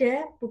 Jadi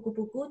ada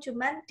buku-buku,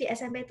 cuman di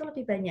SMP itu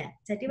lebih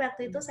banyak. Jadi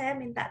waktu itu saya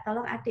minta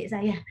tolong adik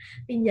saya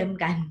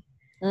pinjamkan.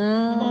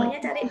 Pokoknya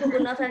cari buku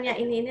novelnya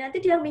ini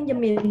nanti dia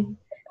minjemin.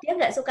 Dia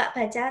nggak suka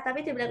baca,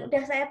 tapi dia bilang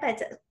udah saya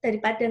baca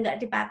daripada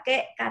nggak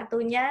dipakai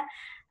kartunya,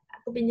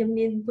 aku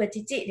pinjemin buat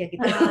Cici ya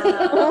gitu.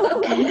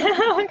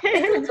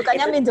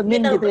 Sukanya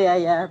minjemin gitu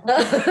ya.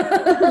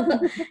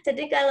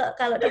 Jadi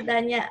kalau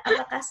ditanya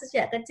apakah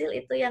sejak kecil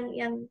itu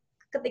yang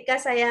ketika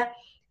saya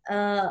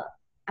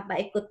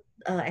ikut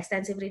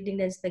extensive reading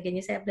dan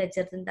sebagainya, saya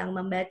belajar tentang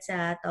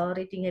membaca atau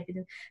reading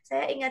habit,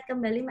 saya ingat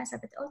kembali masa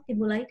kecil,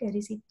 dimulai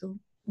dari situ.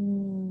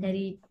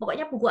 Dari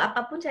pokoknya buku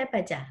apapun saya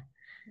baca.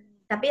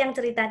 Tapi yang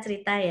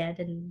cerita-cerita ya,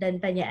 dan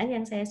banyakan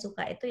yang saya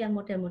suka itu yang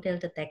model-model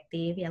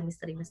detektif, yang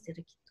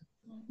misteri-misteri gitu.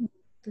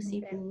 Itu sih,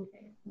 Bu.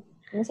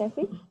 Miss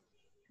Evi,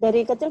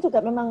 dari kecil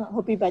juga memang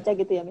hobi baca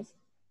gitu ya, Miss?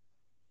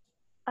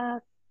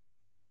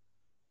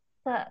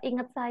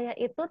 Seingat saya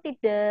itu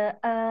tidak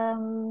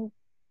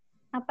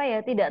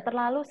tidak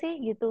terlalu sih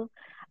gitu.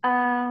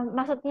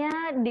 Maksudnya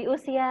di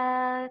usia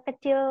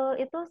kecil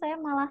itu saya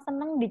malah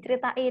seneng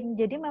diceritain.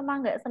 Jadi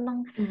memang nggak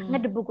seneng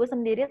ngedep buku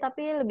sendiri,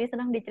 tapi lebih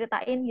seneng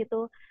diceritain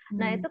gitu.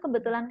 Nah itu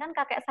kebetulan kan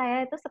kakek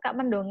saya itu suka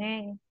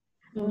mendongeng.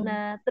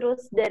 Nah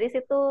terus dari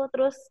situ,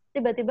 terus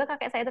tiba-tiba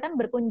kakek saya itu kan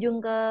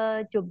berkunjung ke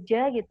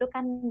Jogja gitu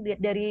kan,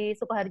 dari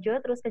Sukoharjo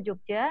terus ke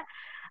Jogja.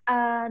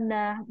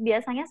 Nah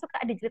biasanya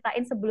suka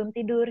diceritain sebelum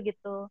tidur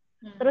gitu.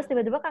 Terus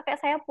tiba-tiba kakek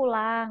saya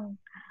pulang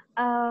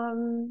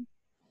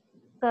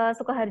ke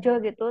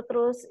Sukoharjo gitu,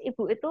 terus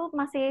ibu itu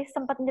masih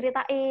sempat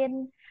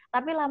nyeritain,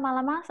 tapi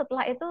lama-lama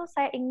setelah itu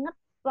saya ingat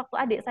waktu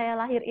adik saya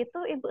lahir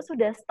itu ibu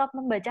sudah stop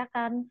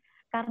membacakan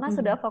karena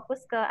sudah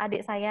fokus ke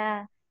adik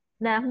saya.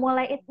 Nah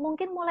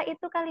mungkin mulai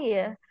itu kali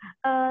ya,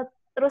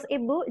 terus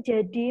ibu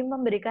jadi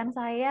memberikan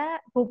saya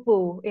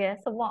buku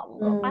ya, semua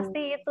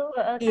pasti itu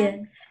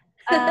kan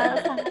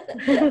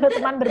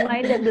teman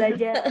bermain dan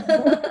belajar.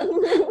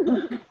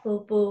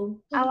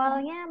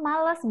 Awalnya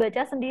males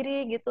baca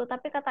sendiri gitu,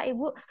 tapi kata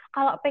ibu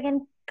kalau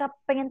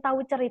pengen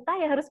tahu cerita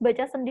ya harus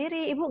baca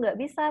sendiri. Ibu nggak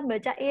bisa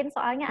bacain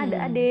soalnya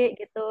ada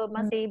adik gitu,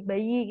 masih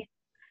bayi gitu.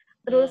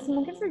 Terus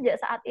mungkin sejak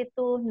saat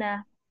itu,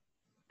 nah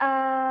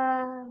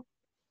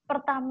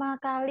pertama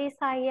kali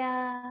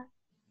saya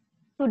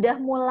sudah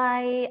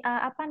mulai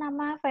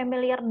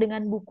familiar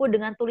dengan buku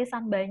dengan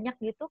tulisan banyak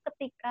gitu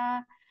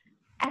ketika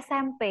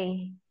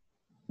SMP.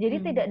 Jadi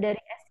tidak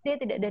dari SD,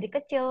 tidak dari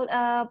kecil.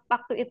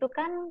 Waktu itu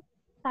kan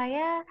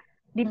saya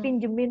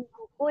dipinjemin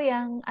buku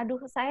yang,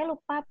 saya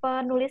lupa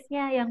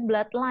penulisnya, yang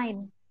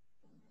Bloodline.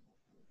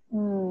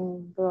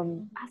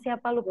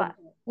 Siapa lupa?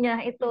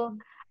 Nah itu.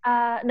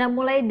 Nah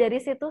mulai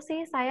dari situ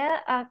sih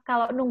saya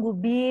kalau nunggu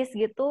bis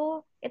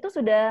gitu, itu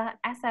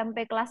sudah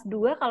SMP kelas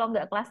 2 kalau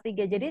nggak kelas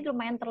 3. Jadi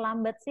lumayan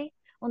terlambat sih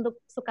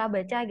untuk suka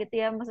baca gitu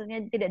ya,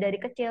 maksudnya tidak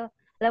dari kecil.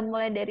 Lah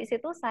mulai dari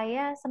situ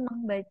saya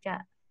senang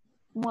baca.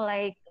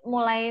 Mulai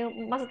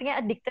maksudnya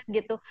addicted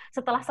gitu.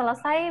 Setelah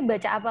selesai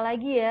baca apa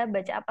lagi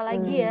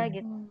ya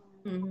gitu.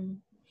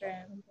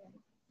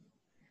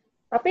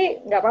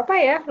 Tapi nggak apa-apa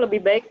ya,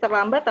 lebih baik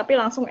terlambat tapi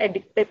langsung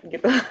addicted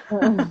gitu.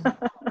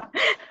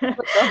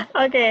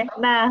 Oke,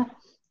 nah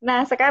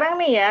sekarang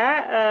nih ya,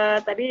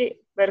 tadi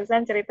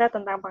barusan cerita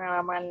tentang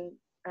pengalaman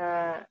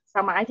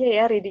sama aja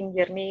ya reading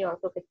journey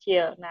waktu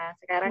kecil. Nah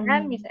sekarang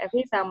kan Miss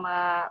Evi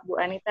sama Bu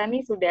Anita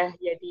nih sudah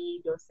jadi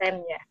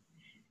dosen ya.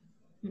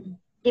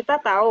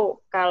 Kita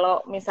tahu kalau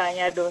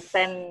misalnya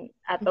dosen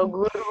atau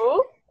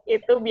guru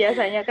itu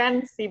biasanya kan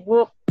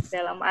sibuk,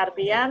 dalam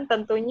artian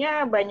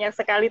tentunya banyak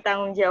sekali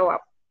tanggung jawab.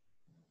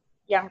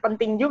 Yang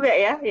penting juga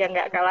ya, yang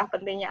nggak kalah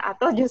pentingnya.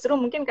 Atau justru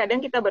mungkin kadang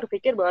kita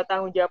berpikir bahwa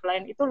tanggung jawab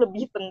lain itu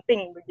lebih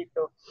penting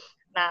begitu.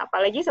 Nah,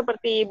 apalagi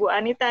seperti Bu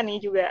Anita nih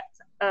juga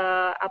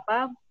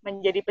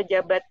menjadi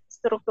pejabat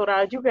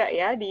struktural juga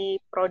ya di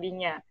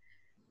prodinya.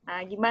 Nah,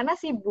 gimana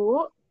sih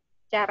Bu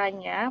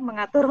caranya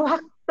mengatur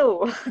waktu?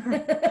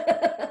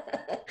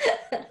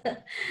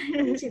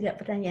 Ini juga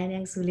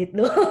pertanyaan yang sulit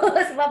loh.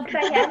 Semua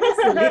pertanyaannya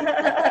sulit.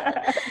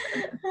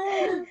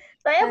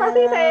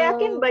 Saya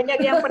yakin banyak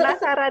yang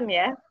penasaran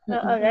ya.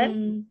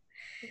 Kan?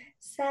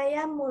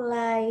 Saya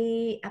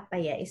mulai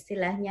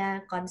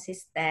istilahnya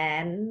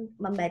konsisten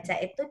membaca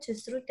itu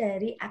justru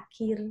dari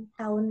akhir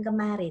tahun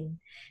kemarin.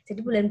 Jadi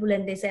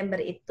bulan-bulan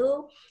Desember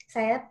itu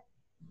saya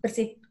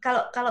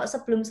kalau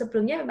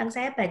sebelum-sebelumnya memang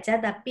saya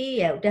baca,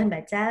 tapi ya udah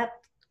baca,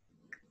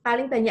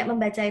 paling banyak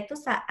membaca itu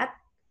saat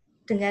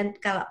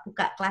kalau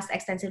buka kelas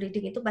extensive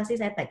reading itu pasti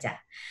saya baca.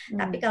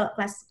 Tapi kalau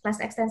kelas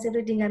extensive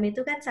reading kami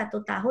itu kan 1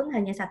 tahun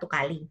hanya 1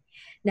 kali.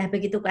 Nah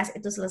begitu kelas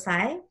itu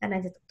selesai,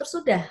 karena terus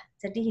sudah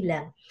jadi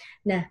hilang.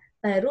 Nah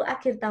baru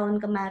akhir tahun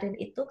kemarin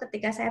itu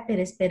ketika saya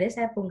beres-beres,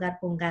 saya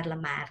bongkar-bongkar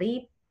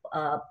lemari,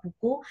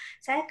 buku,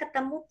 saya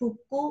ketemu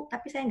buku,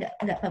 tapi saya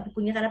nggak bawa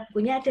bukunya karena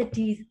bukunya ada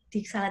di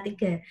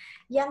Salatiga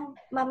yang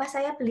mama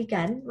saya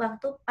belikan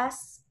waktu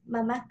pas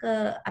mama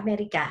ke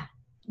Amerika.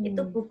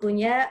 Itu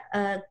bukunya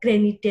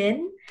Granny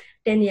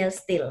Daniel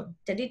Steele.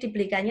 Jadi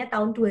dibelikannya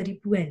tahun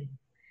 2000-an.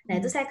 Nah,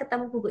 itu saya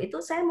ketemu buku itu,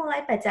 saya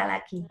mulai baca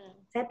lagi.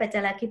 Saya baca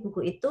lagi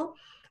buku itu,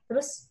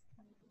 terus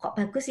kok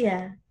bagus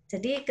ya.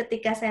 Jadi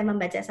ketika saya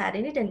membaca saat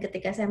ini dan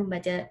ketika saya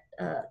membaca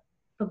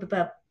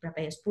beberapa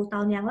 10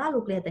 tahun yang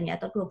lalu kelihatannya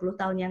atau 20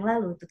 tahun yang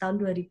lalu, itu tahun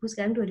 2000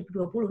 sekarang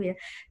 2020 ya.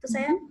 Itu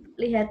saya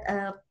lihat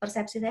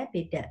persepsi saya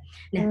beda.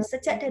 Nah,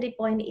 sejak dari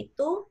poin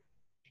itu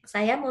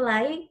saya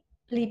mulai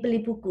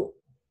beli buku.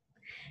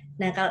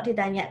 Nah, kalau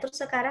ditanya terus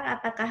sekarang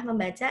apakah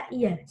membaca?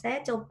 Iya,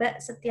 saya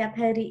coba setiap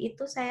hari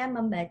itu saya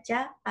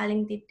membaca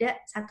paling tidak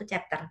 1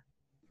 chapter.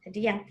 Jadi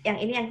yang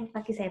ini yang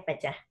pagi saya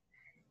baca.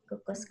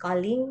 Kukus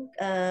Calling,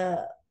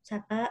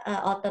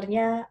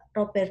 authornya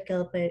Robert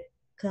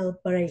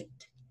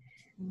Galbraith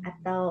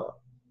atau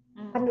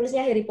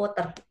penulisnya Harry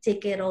Potter,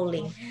 J.K.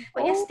 Rowling.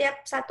 Pokoknya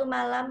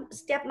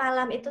setiap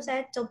malam itu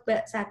saya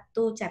coba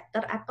 1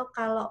 chapter, atau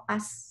kalau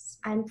pas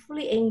I'm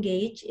fully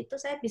engaged itu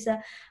saya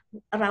bisa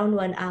around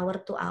 1 hour,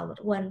 2 hour,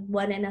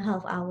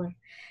 1.5 hour.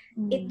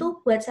 Itu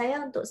buat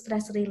saya untuk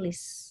stress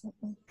release.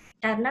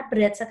 Karena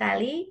berat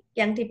sekali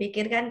yang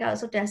dipikirkan kalau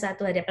sudah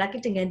 1 hari, apalagi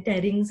dengan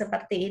daring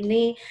seperti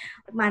ini,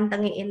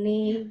 mantengi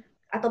ini,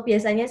 atau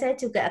biasanya saya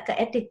juga agak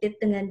addicted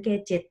dengan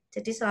gadget.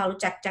 Jadi selalu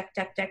cek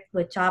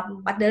WhatsApp.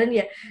 Padahal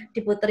ya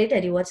diputeri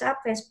dari WhatsApp,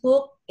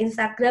 Facebook,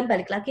 Instagram,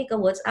 balik lagi ke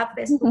WhatsApp,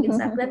 Facebook,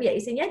 Instagram, ya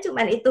isinya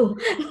cuma itu,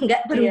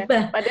 nggak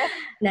berubah.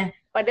 Iya,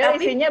 padahal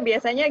tapi, isinya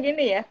biasanya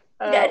gini ya.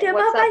 Nggak ada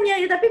apa-apanya,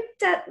 ya, tapi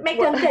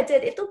megang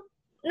gadget itu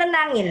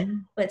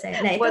nenangin buat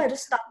saya. Nah, itu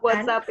harus stop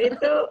kan.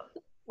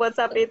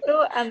 WhatsApp itu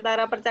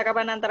antara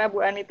percakapan antara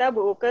Bu Anita,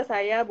 Bu Uke,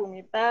 saya, Bu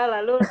Mita,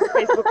 lalu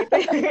Facebook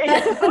itu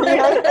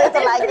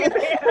itu lagi.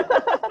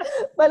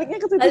 Baliknya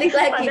ke situ. Balik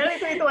lagi. Padahal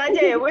itu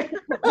aja ya, Bu.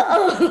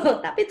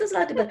 Tapi itu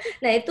selalu dibalik.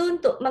 Nah, itu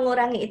untuk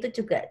mengurangi itu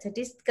juga.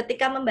 Jadi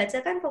ketika membaca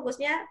kan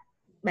fokusnya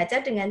baca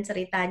dengan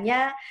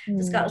ceritanya,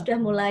 terus kalau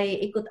sudah mulai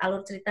ikut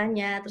alur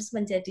ceritanya, terus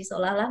menjadi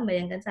seolah-olah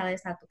membayangkan salah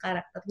satu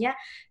karakternya,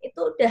 itu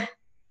udah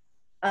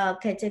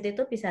gadget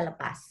itu bisa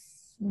lepas.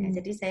 Ya,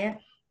 jadi saya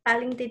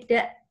paling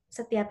tidak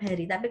setiap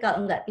hari, tapi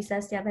kalau nggak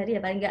bisa setiap hari ya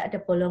paling nggak ada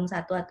bolong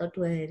 1 atau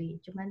 2 hari.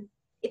 Cuman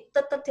itu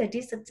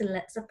terjadi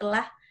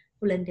setelah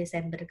bulan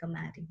Desember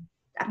kemarin,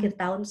 akhir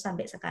tahun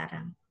sampai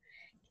sekarang.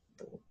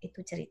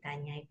 Itu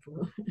ceritanya,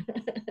 Ibu.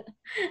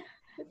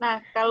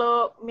 Nah,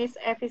 kalau Miss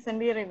Evi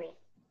sendiri nih,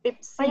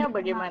 tipsnya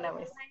bagaimana,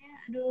 Miss?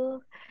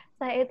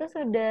 Saya itu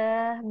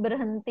sudah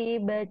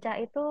berhenti baca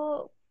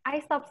itu,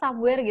 I stop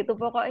somewhere gitu.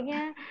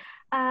 Pokoknya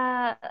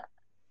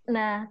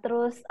nah,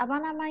 terus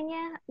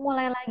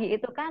mulai lagi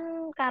itu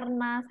kan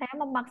karena saya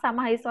memaksa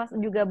mahasiswa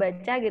juga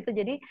baca gitu,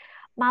 jadi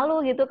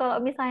malu gitu kalau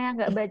misalnya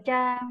nggak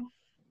baca.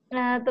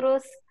 Nah,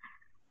 terus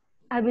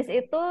habis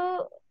itu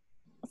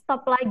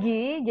stop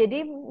lagi,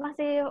 jadi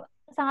masih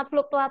sangat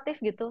fluktuatif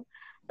gitu.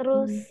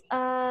 Terus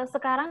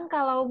sekarang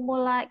kalau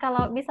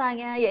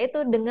misalnya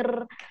yaitu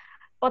denger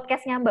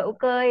podcastnya Mbak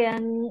Uke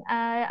yang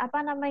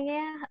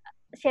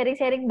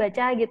sharing-sharing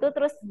baca gitu,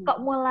 terus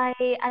kok mulai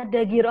ada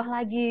giroh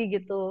lagi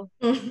gitu.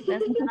 Dan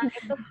sekarang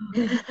itu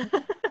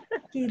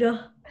giroh.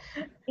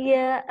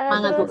 Iya,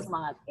 terus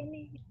semangat.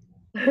 Ini.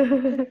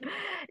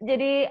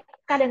 Jadi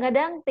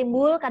kadang-kadang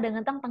timbul,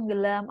 kadang-kadang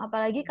tenggelam.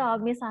 Apalagi kalau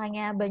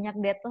misalnya banyak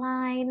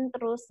deadline,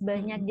 terus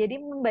banyak,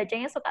 jadi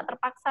membacanya suka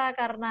terpaksa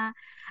karena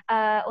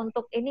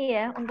untuk ini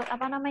ya, untuk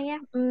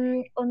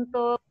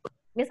untuk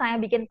misalnya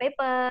bikin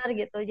paper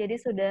gitu.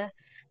 Jadi sudah.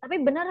 Tapi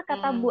benar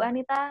kata Bu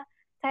Anita,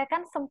 saya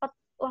kan sempat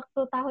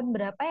waktu tahun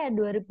berapa ya,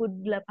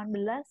 2018,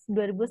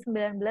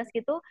 2019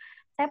 gitu,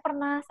 saya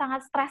pernah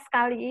sangat stres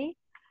sekali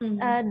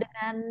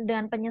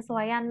dengan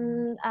penyesuaian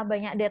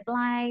banyak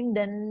deadline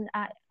dan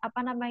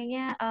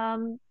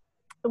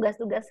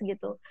tugas-tugas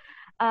gitu,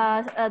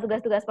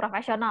 tugas-tugas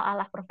profesional,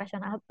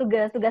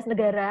 tugas-tugas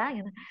negara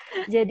gitu.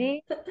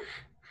 Jadi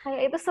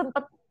saya itu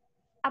sempat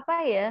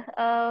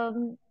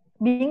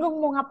bingung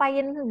mau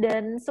ngapain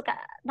dan suka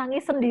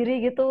nangis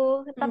sendiri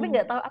gitu, tapi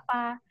nggak tahu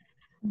apa.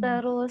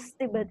 Terus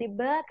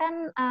tiba-tiba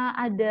kan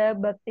ada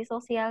bakti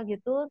sosial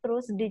gitu,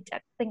 terus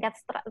dicek tingkat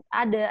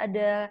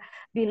ada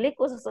bilik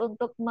khusus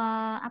untuk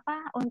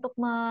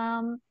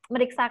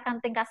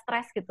memeriksakan tingkat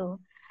stres gitu.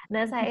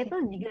 Nah, saya itu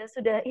juga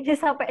sudah ini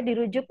sampai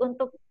dirujuk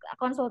untuk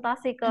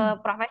konsultasi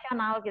ke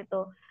profesional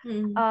gitu.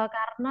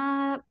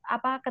 Karena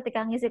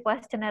ketika ngisi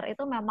kuesioner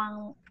itu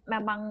memang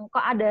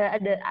kok ada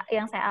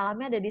yang saya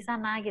alami ada di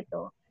sana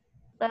gitu.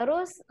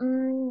 Terus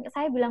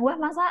saya bilang, wah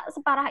masa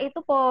separah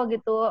itu po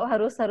gitu,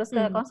 harus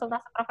ke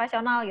konsultasi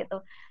profesional gitu.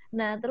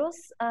 Nah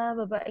terus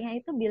bapaknya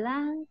itu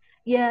bilang,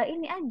 ya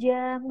ini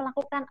aja,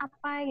 melakukan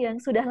apa yang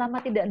sudah lama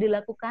tidak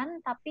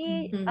dilakukan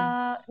tapi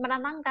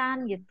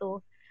menenangkan gitu.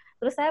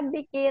 Terus saya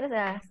pikir,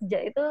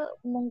 sejak itu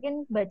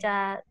mungkin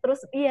baca,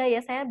 terus iya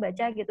ya saya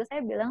baca gitu,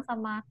 saya bilang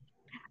sama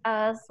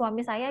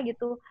suami saya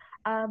gitu,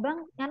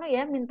 Bang,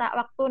 minta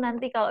waktu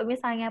nanti kalau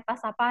misalnya pas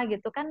apa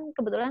gitu kan,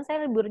 kebetulan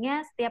saya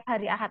liburnya setiap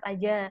hari Ahad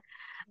aja.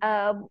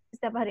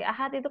 Setiap hari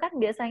Ahad itu kan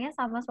biasanya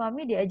sama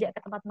suami diajak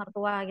ke tempat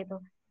mertua gitu.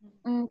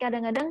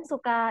 Kadang-kadang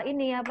suka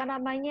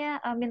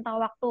minta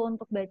waktu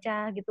untuk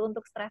baca gitu,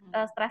 untuk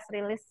stress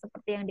release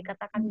seperti yang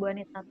dikatakan Bu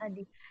Anita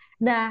tadi.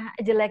 Nah,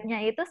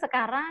 jeleknya itu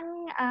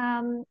sekarang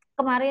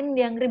kemarin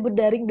yang ribut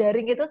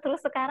daring-daring itu terus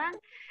sekarang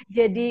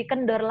jadi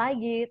kendor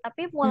lagi,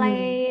 tapi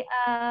mulai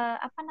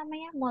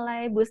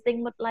mulai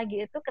boosting mood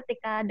lagi itu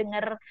ketika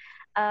dengar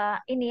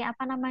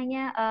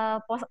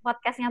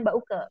podcastnya Mbak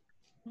Uke.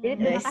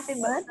 Jadi terima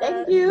kasih Mbak.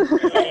 Thank you.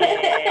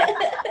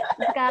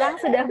 Sekarang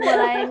sudah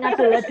mulai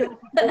ngadu-ngadu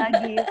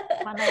lagi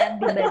mana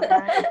yang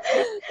dibaca.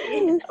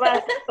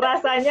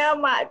 Rasanya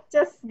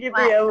macet gitu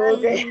ya Bu.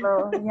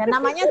 Ya,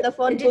 namanya The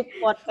Phone Book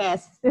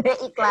Podcast.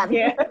 Iklan.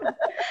 Yeah.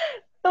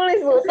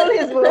 Tulis Bu.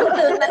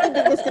 Nanti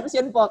di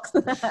description box.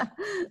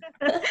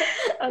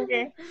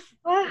 Oke.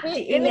 Wah,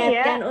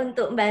 diingatkan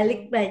untuk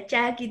balik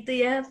baca gitu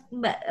ya,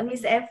 Mbak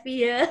Miss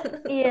Evi ya.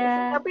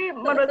 Iya. Tapi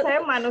menurut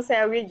saya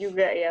manusiawi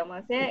juga ya.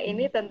 Maksudnya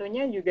ini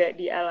tentunya juga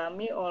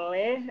dialami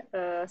oleh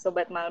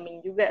sobat Malming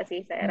juga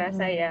sih, saya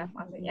rasa ya.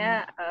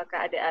 Maksudnya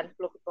keadaan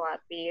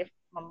fluktuatif,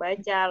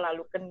 membaca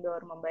lalu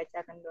kendor,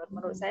 membaca kendor.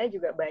 Menurut saya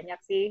juga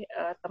banyak sih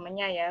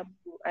temennya ya,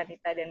 Bu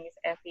Anita dan Miss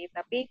Evi.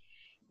 Tapi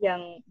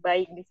yang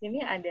baik di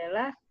sini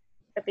adalah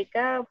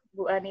ketika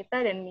Bu Anita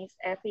dan Miss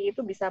Evi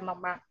itu bisa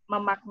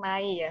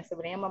memaknai ya,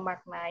 sebenarnya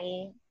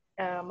memaknai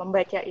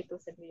membaca itu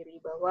sendiri,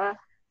 bahwa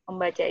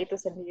membaca itu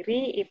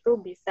sendiri itu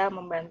bisa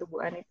membantu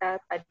Bu Anita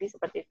tadi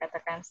seperti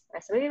katakan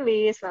stress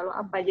release, lalu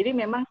apa. Jadi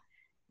memang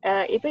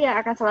itu yang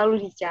akan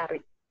selalu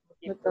dicari.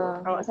 Gitu.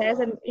 Kalau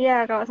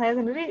saya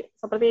sendiri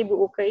seperti Ibu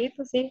Uke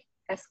itu sih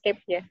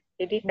escape ya.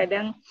 Jadi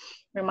kadang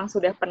memang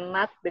sudah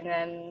penat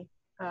dengan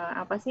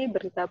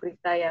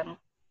berita-berita yang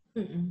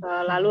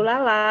lalu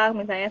lalang,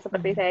 misalnya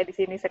seperti saya di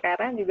sini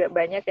sekarang juga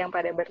banyak yang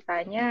pada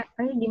bertanya,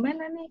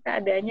 gimana nih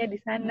keadaannya di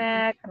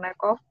sana kena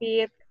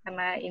COVID,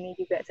 karena ini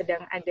juga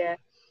sedang ada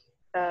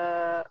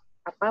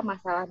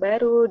masalah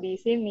baru di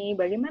sini,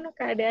 bagaimana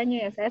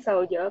keadaannya ya? Saya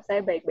selalu jawab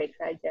saya baik-baik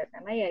saja,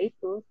 karena ya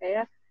itu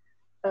saya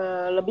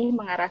lebih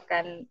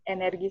mengarahkan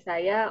energi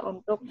saya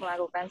untuk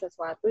melakukan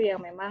sesuatu yang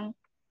memang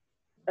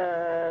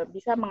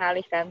bisa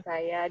mengalihkan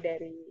saya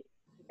dari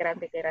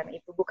pikiran-pikiran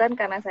itu. Bukan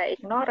karena saya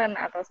ignoran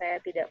atau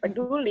saya tidak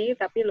peduli,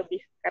 tapi lebih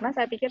karena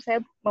saya pikir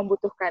saya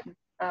membutuhkan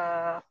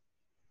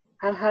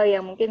hal-hal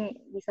yang mungkin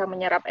bisa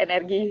menyerap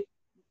energi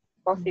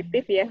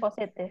positif ya.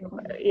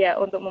 Ya,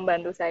 untuk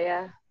membantu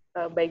saya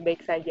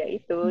baik-baik saja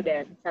itu,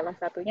 dan salah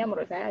satunya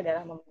menurut saya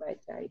adalah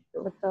membaca itu.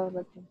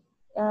 Betul.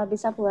 Ya,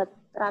 bisa buat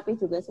terapi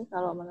juga sih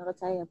kalau menurut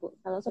saya, Bu.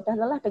 Kalau sudah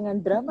lelah dengan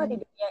drama di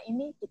dunia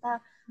ini, kita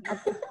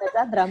harus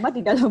baca drama di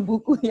dalam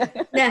buku ya.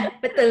 Nah,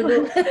 betul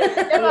Bu.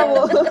 Ya,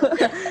 Bu.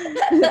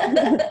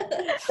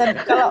 Dan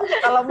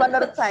kalau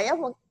menurut saya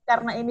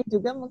karena ini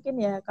juga mungkin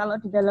ya, kalau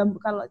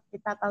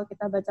kita tahu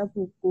kita baca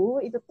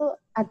buku itu tuh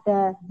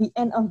ada the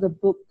end of the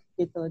book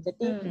gitu.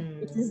 Jadi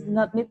it is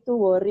not need to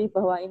worry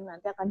bahwa ini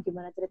nanti akan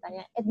gimana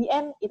ceritanya. At the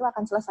end itu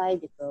akan selesai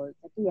gitu.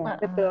 Jadi ya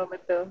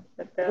betul.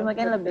 Jadi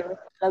mungkin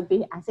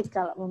lebih asik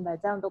kalau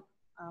membaca untuk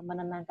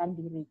menenangkan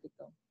diri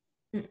gitu.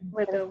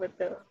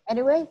 Betul.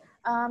 Anyway,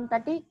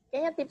 tadi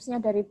kayaknya tipsnya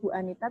dari Bu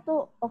Anita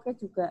tuh oke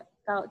juga.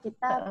 Kalau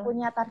kita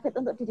punya target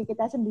untuk diri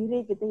kita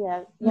sendiri gitu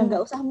ya, yang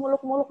nggak usah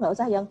muluk-muluk, nggak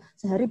usah yang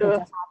sehari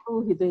baca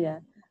satu gitu ya.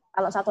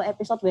 Kalau satu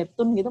episode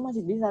webtoon gitu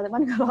masih bisa,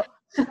 teman.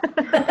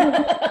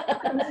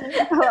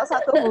 Kalau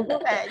satu buku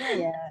kayaknya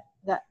ya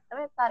nggak.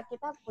 Tapi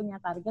kita punya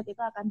target itu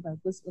akan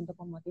bagus untuk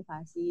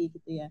memotivasi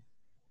gitu ya.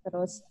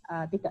 Terus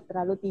tidak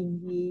terlalu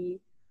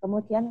tinggi.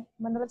 Kemudian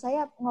menurut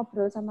saya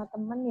ngobrol sama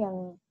teman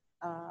yang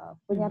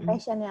punya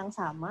passion yang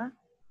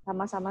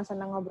sama-sama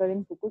senang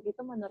ngobrolin buku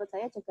gitu, menurut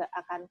saya juga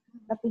akan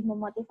lebih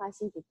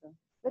memotivasi gitu.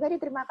 Tapi tadi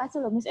terima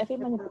kasih loh Miss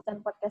Evi menyebutkan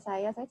podcast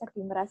saya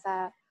jadi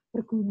merasa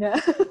berguna.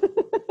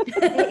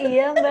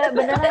 Iya Mbak,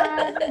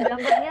 beneran.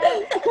 Dampaknya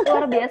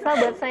luar biasa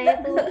buat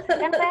saya itu.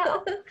 Kan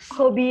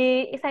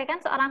saya kan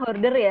seorang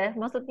hoarder ya.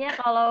 Maksudnya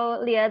kalau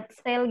lihat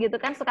sale gitu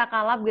kan suka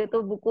kalap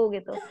gitu buku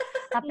gitu.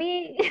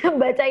 Tapi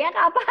bacanya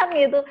kapan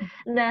gitu.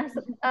 Nah,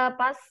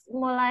 pas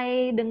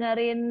mulai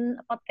dengerin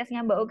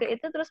podcastnya Mbak Uke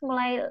itu terus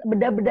mulai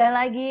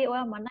bedah-bedah lagi.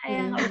 Wah, mana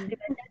yang harus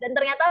dibaca. Dan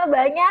ternyata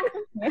banyak.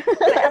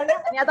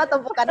 Ternyata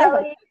tumpukannya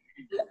banyak.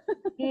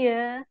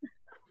 Iya.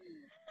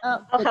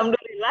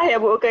 Alhamdulillah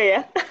ya Bu Uke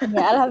ya.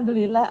 Ya,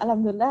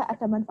 alhamdulillah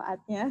ada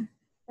manfaatnya.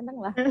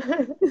 Seneng lah.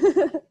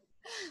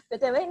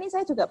 BTW ini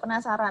saya juga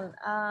penasaran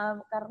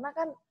karena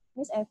kan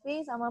Miss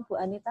Evi sama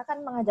Bu Anita kan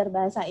mengajar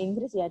bahasa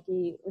Inggris ya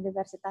di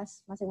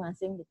universitas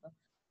masing-masing gitu.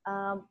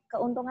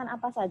 Keuntungan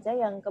apa saja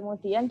yang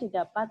kemudian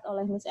didapat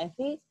oleh Miss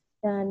Evi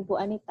dan Bu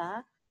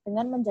Anita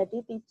dengan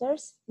menjadi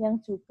teachers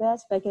yang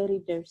juga sebagai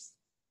readers?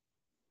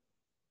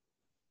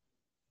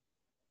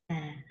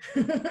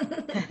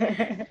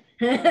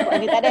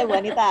 Bu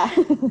Anita.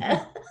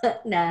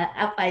 Nah,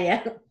 apa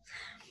ya?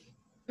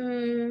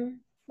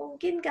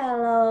 Mungkin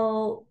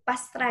kalau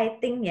pas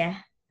writing ya,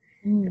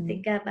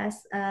 Ketika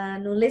pas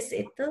nulis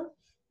itu,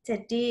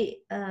 jadi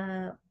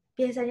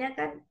biasanya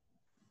kan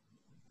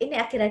ini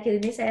akhir-akhir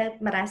ini saya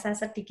merasa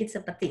sedikit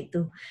seperti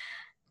itu.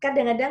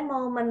 Kadang-kadang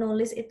mau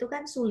menulis itu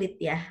kan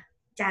sulit ya.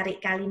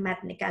 Cari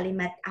kalimat nih,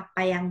 kalimat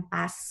apa yang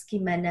pas,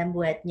 gimana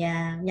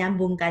buatnya,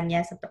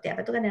 nyambungkannya seperti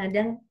apa itu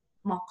kadang-kadang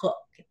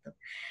mogok gitu.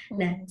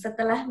 Nah,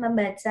 setelah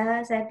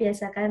membaca saya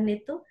biasakan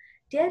itu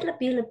dia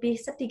lebih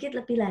sedikit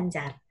lebih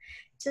lancar.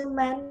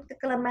 Cuman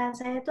kelemahan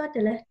saya itu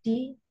adalah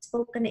di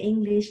spoken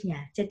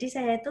English-nya. Jadi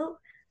saya itu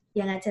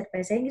yang ngajar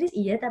bahasa Inggris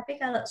iya,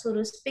 tapi kalau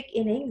suruh speak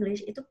in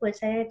English itu buat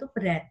saya itu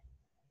berat.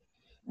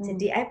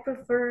 Jadi I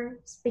prefer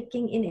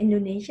speaking in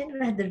Indonesian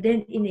rather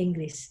than in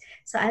English.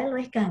 Soalnya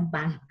lebih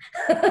gampang.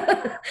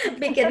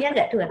 Pikirnya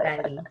nggak 2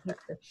 kali.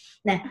 Gitu.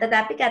 Nah,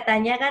 tetapi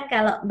katanya kan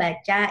kalau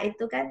baca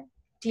itu kan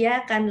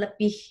dia akan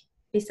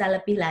bisa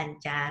lebih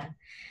lancar.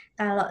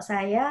 Kalau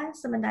saya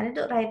sementara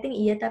itu writing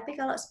iya, tapi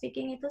kalau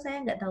speaking itu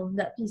saya nggak tahu,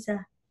 nggak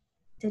bisa.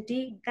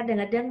 Jadi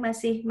kadang-kadang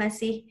masih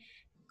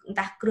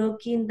entah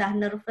grogi, entah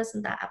nervous,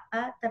 entah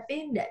apa,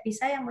 tapi nggak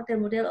bisa yang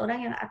model-model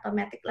orang yang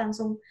otomatis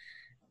langsung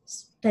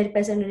dari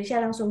bahasa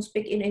Indonesia langsung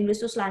speak in English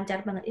terus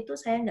lancar banget, itu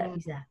saya nggak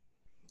bisa.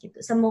 Gitu.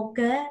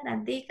 Semoga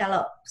nanti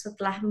kalau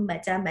setelah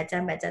baca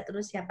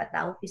terus siapa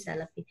tahu bisa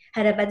lebih.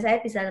 Harapan saya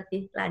bisa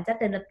lebih lancar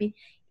dan lebih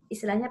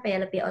istilahnya apa ya,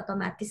 lebih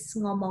otomatis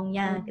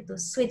ngomongnya gitu.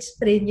 Switch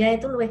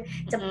brain-nya itu lebih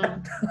cepet.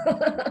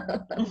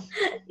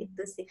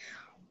 Itu sih.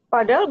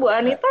 Padahal Bu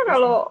Anita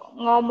kalau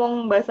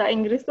ngomong bahasa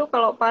Inggris tuh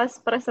kalau pas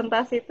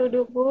presentasi itu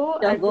Bu,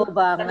 jago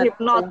banget,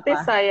 hipnotis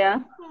saya.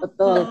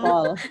 Betul,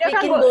 Paul. Dia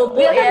kan bobo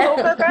dia kan ya.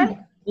 buka kan?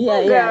 Iya.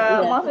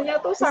 Maksudnya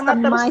tuh sangat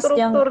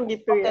terstruktur yang,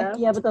 gitu ya.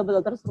 Iya,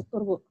 betul terstruktur,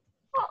 Bu.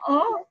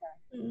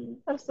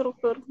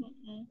 Terstruktur.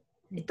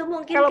 Itu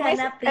mungkin kalau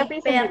karena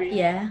prepared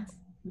ya.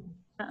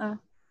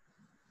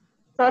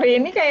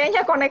 Sorry, ini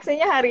kayaknya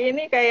koneksinya hari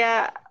ini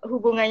kayak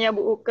hubungannya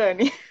Bu Uke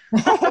nih.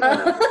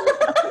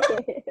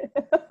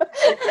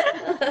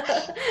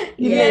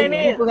 Iya,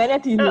 ini hubungannya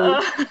dulu.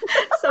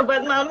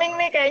 Sobat Maming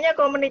nih kayaknya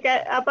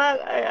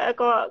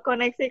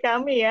koneksi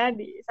kami ya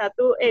di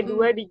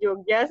dua di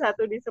Jogja,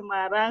 satu di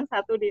Semarang,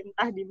 satu di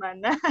entah di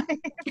mana.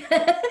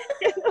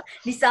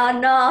 Di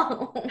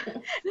sono.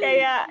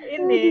 Kayak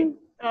ini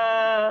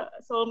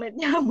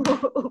soulmate-nya Bu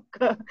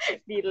Uke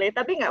delay,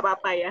 tapi nggak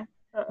apa-apa ya.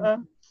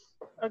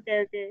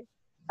 Oke.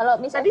 Kalau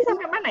Miss tadi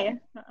sampai mana ya?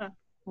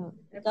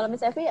 Kalau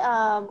Miss Evi,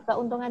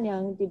 keuntungan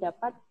yang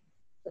didapat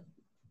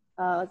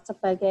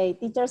sebagai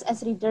teachers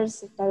as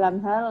readers dalam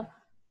hal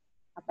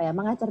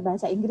mengajar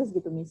bahasa Inggris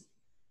gitu, Miss?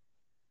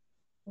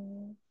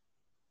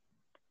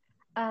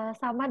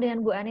 Sama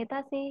dengan Bu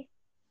Anita sih.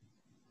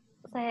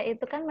 Saya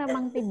itu kan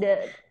memang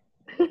tidak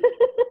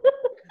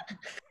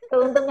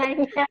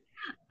keuntungannya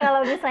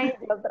kalau misalnya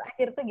jawab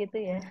terakhir tuh gitu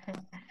ya.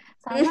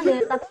 Sama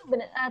dengan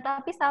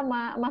tapi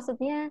sama,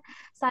 maksudnya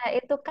saya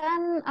itu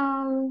kan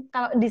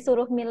kalau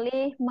disuruh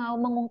milih mau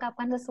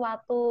mengungkapkan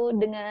sesuatu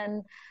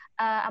dengan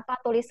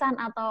tulisan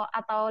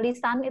atau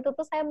lisan, itu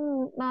tuh saya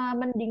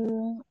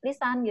mending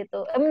lisan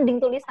gitu, mending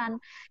tulisan.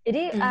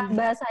 Jadi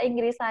bahasa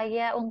Inggris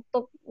saya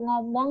untuk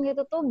ngomong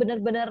gitu tuh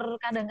bener-bener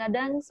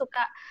kadang-kadang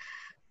suka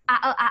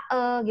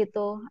ae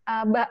gitu.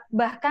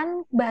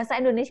 Bahkan bahasa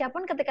Indonesia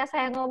pun ketika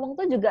saya ngomong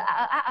tuh juga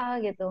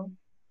ae gitu.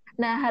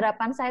 Nah,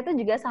 harapan saya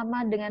itu juga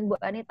sama dengan Bu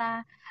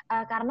Anita,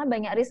 karena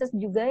banyak riset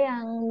juga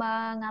yang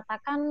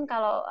mengatakan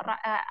kalau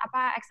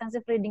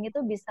extensive reading itu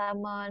bisa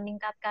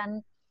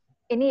meningkatkan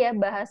ini ya,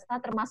 bahasa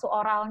termasuk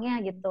oralnya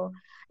gitu.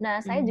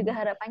 Nah, saya juga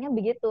harapannya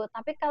begitu.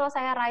 Tapi kalau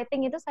saya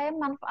writing itu saya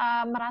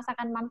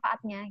merasakan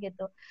manfaatnya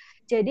gitu.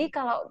 Jadi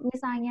kalau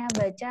misalnya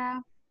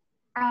baca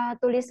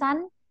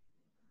tulisan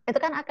itu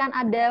kan akan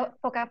ada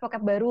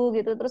vocab-vocab baru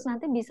gitu, terus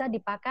nanti bisa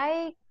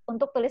dipakai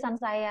untuk tulisan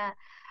saya.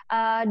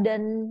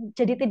 Dan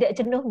jadi tidak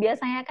jenuh.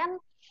 Biasanya kan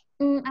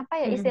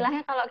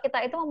istilahnya kalau kita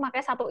itu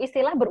memakai satu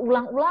istilah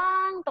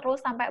berulang-ulang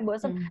terus sampai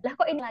bosan, lah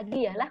kok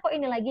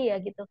ini lagi ya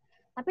gitu.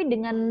 Tapi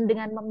dengan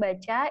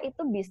membaca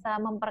itu bisa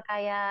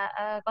memperkaya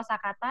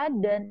kosakata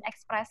dan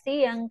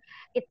ekspresi yang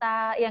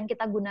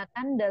kita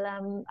gunakan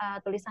dalam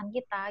tulisan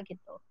kita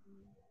gitu.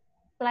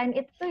 Selain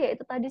itu ya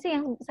itu tadi sih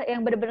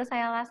yang benar-benar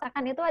saya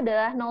rasakan itu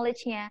adalah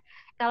knowledge-nya.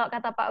 Kalau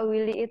kata Pak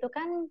Willy itu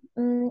kan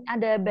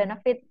ada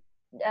benefit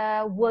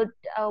word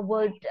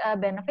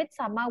benefit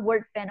sama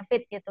word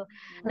benefit gitu.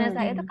 Nah,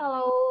 saya itu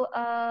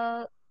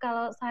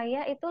kalau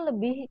saya itu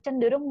lebih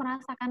cenderung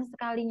merasakan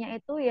sekalinya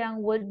itu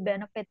yang word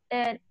benefit,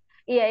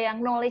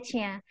 yang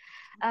knowledge-nya.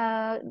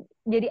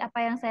 Jadi apa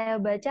yang saya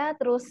baca,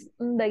 terus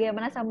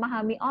bagaimana saya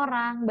memahami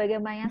orang,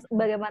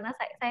 bagaimana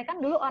saya kan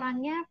dulu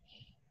orangnya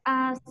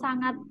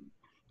sangat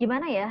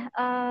gimana ya?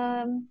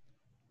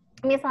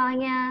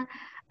 Misalnya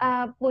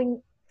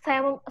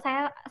saya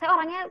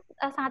orangnya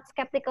sangat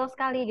skeptikal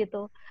sekali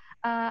gitu.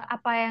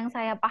 Apa yang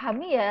saya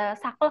pahami ya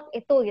saklek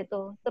itu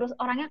gitu. Terus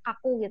orangnya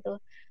kaku gitu.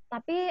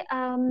 Tapi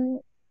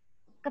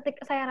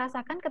ketika saya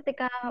rasakan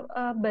ketika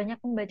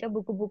banyak membaca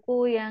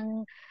buku-buku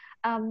yang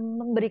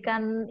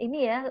memberikan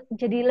ini ya,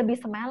 jadi lebih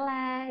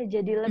semeleh,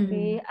 jadi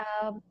lebih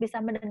bisa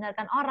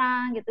mendengarkan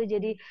orang gitu,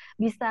 jadi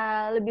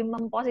bisa lebih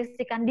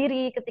memposisikan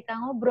diri ketika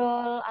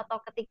ngobrol atau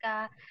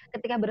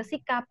ketika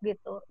bersikap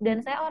gitu.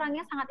 Dan saya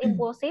orangnya sangat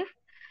impulsif,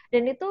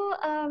 dan itu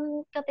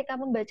ketika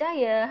membaca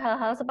ya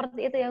hal-hal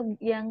seperti itu ya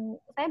yang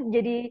saya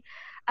jadi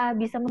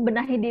bisa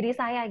membenahi diri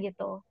saya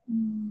gitu.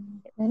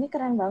 Nah, ini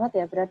keren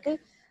banget ya, berarti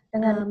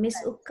dengan Miss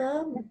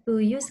Uke,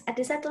 Bu Yus, ada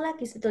satu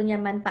lagi sebetulnya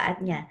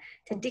manfaatnya.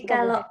 Jadi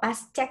kalau pas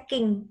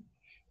checking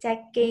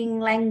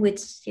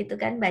language gitu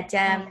kan,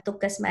 baca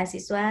tugas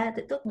mahasiswa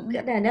itu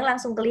kadang-kadang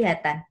langsung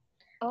kelihatan.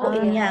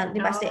 Iya, ini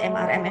pasti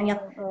MRMM-nya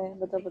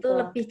itu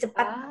lebih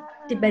cepat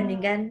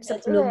dibandingkan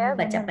sebelum ya,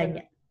 baca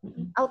banyak.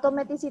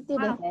 Automaticity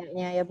deh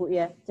kayaknya ya Bu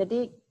ya.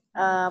 Jadi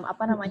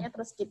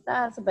terus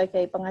kita sebagai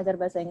pengajar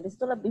bahasa Inggris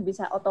itu lebih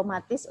bisa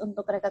otomatis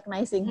untuk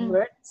recognizing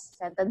words,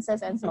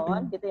 sentences and so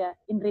on gitu ya,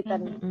 in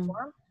written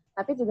form.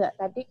 Tapi juga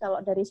tadi kalau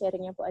dari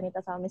sharingnya Bu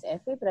Anita sama Miss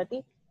Evi berarti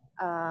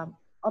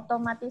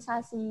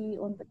otomatisasi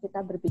untuk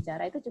kita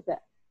berbicara itu juga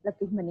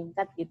lebih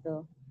meningkat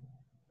gitu.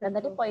 Dan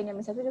tadi poinnya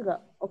Miss Evi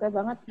juga oke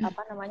banget,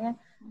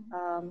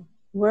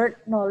 word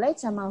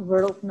knowledge sama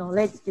world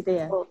knowledge gitu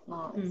ya.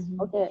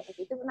 Oke,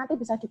 itu nanti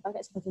bisa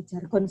dipakai sebagai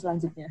jargon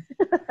selanjutnya.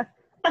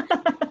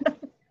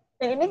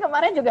 Nah, ini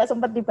kemarin juga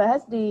sempat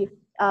dibahas di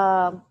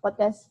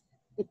podcast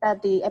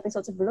kita di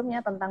episode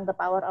sebelumnya tentang the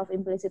power of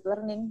implicit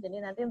learning. Jadi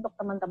nanti untuk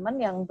teman-teman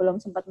yang belum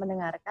sempat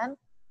mendengarkan,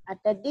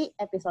 ada di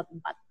episode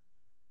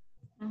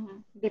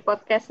 4. Di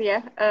podcast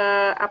ya,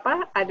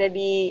 ada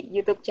di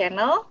YouTube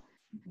channel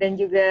dan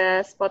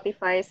juga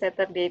Spotify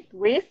satERdate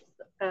with.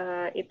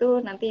 Itu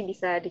nanti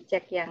bisa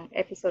dicek yang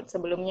episode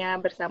sebelumnya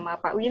bersama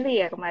Pak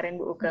Willy ya kemarin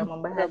Bu Uke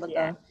membahas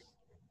ya.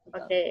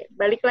 Oke,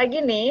 balik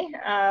lagi nih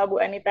Bu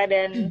Anita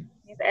dan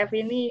Miss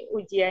Evi ini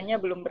ujiannya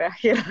belum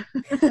berakhir.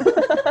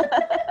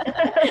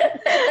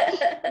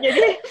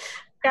 Jadi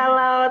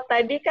kalau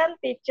tadi kan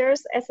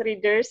teachers as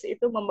readers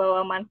itu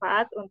membawa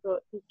manfaat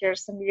untuk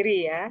teachers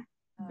sendiri ya.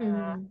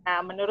 Nah,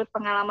 menurut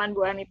pengalaman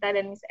Bu Anita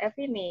dan Miss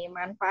Evi nih,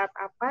 manfaat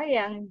apa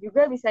yang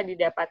juga bisa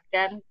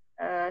didapatkan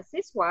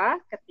siswa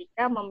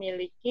ketika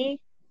memiliki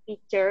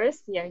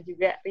teachers yang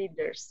juga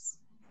readers?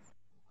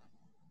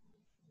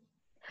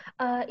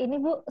 Ini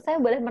Bu, saya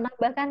boleh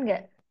menambahkan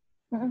nggak?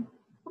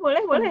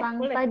 Boleh.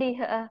 Tadi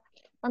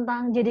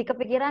tentang jadi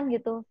kepikiran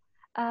gitu.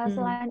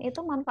 Selain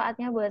itu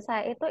manfaatnya buat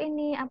saya itu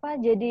ini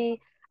jadi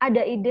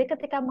ada ide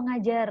ketika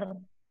mengajar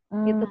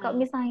gitu. Kalau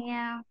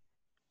misalnya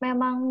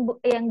memang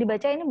yang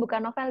dibaca ini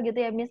bukan novel gitu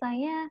ya,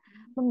 misalnya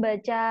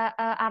membaca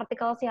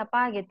artikel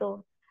siapa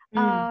gitu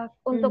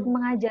untuk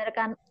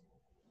mengajarkan,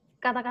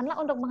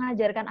 katakanlah untuk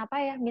mengajarkan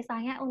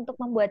misalnya untuk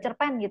membuat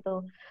cerpen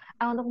gitu,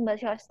 untuk membuat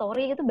short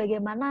story itu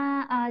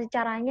bagaimana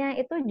caranya,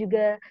 itu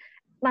juga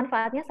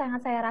manfaatnya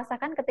sangat saya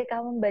rasakan ketika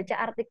membaca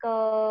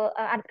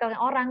artikel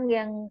orang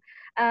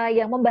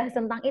yang membahas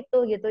tentang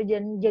itu gitu,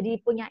 jadi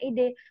punya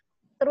ide.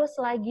 Terus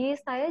lagi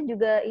saya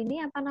juga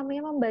ini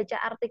membaca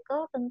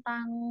artikel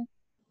tentang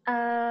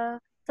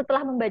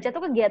setelah membaca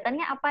tuh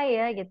kegiatannya apa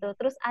ya gitu.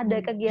 Terus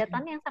ada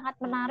kegiatan yang sangat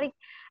menarik,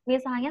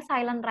 misalnya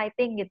silent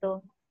writing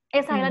gitu.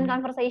 Silent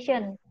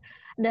conversation.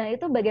 Nah,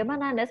 itu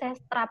bagaimana saya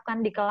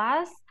terapkan di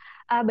kelas,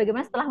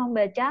 bagaimana setelah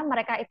membaca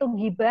mereka itu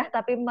gibah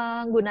tapi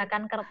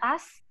menggunakan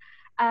kertas,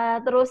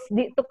 terus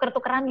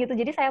ditukar-tukeran gitu.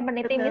 Jadi saya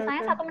meniti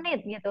misalnya 1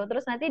 menit gitu.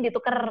 Terus nanti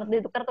ditukar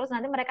terus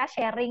nanti mereka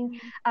sharing,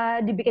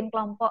 dibikin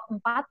kelompok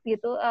 4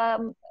 gitu,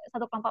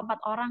 satu kelompok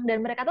 4 orang,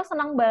 dan mereka tuh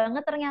senang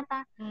banget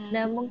ternyata.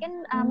 Nah,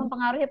 mungkin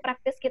mempengaruhi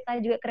praktis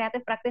kita juga,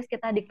 kreatif praktis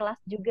kita di kelas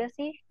juga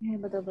sih.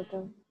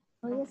 Betul.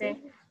 Oke.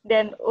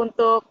 Dan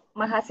untuk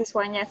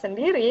mahasiswanya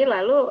sendiri,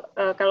 lalu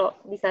kalau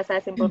bisa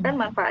saya simpulkan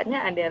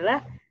manfaatnya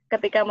adalah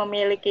ketika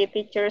memiliki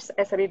teachers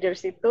as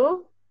readers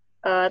itu,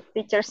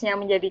 teachers-nya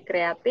menjadi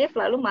kreatif,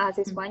 lalu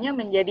mahasiswanya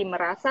menjadi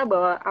merasa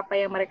bahwa apa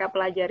yang mereka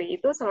pelajari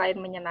itu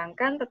selain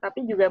menyenangkan,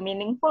 tetapi juga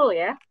meaningful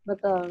ya.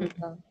 Betul.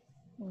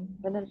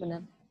 Benar.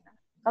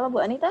 Kalau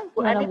Bu Anita,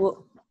 gimana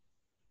Bu?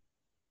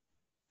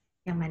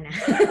 Yang mana?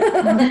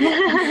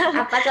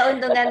 Apa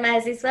keuntungan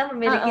mahasiswa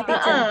memiliki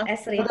teacher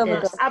as readers?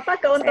 Betul. Apa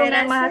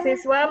keuntungan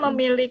mahasiswa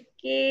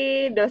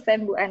memiliki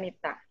dosen Bu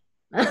Anita?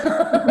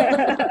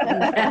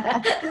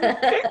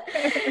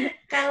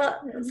 Kalau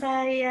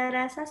saya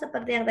rasa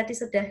seperti yang tadi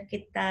sudah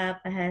kita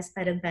bahas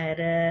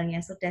bareng-bareng,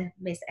 yang sudah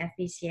Miss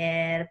Evi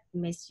share,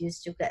 Miss Yus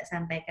juga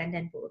sampaikan,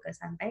 dan Bu Uke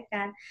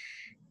sampaikan.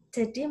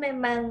 Jadi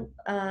memang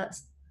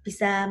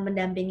bisa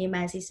mendampingi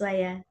mahasiswa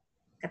ya,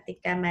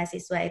 ketika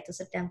mahasiswa itu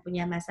sedang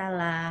punya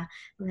masalah,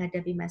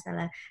 menghadapi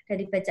masalah.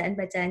 Dari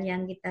bacaan-bacaan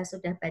yang kita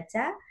sudah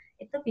baca,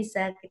 itu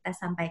bisa kita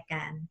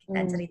sampaikan,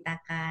 kita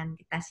ceritakan,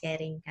 kita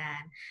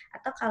sharingkan.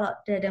 Atau kalau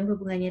dalam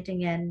hubungannya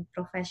dengan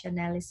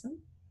profesionalisme,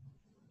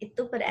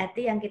 itu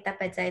berarti yang kita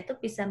baca itu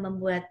bisa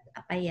membuat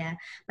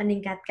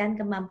meningkatkan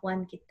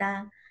kemampuan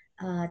kita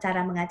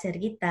cara mengajar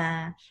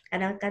kita.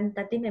 Karena kan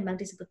tadi memang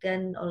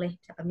disebutkan oleh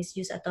Miss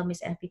Yus atau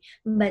Miss Elvi,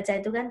 membaca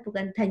itu kan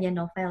bukan hanya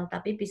novel,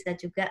 tapi bisa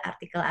juga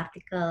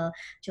artikel-artikel,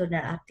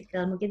 jurnal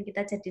artikel. Mungkin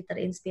kita jadi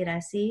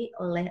terinspirasi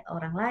oleh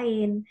orang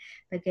lain,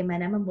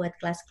 bagaimana membuat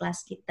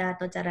kelas-kelas kita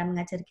atau cara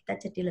mengajar kita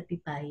jadi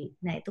lebih baik.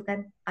 Nah, itu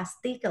kan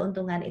pasti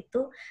keuntungan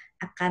itu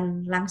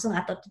akan langsung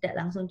atau tidak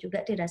langsung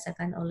juga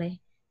dirasakan oleh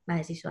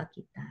mahasiswa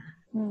kita.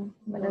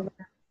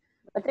 Benar-benar.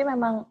 Berarti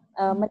memang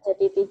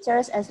menjadi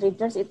teachers as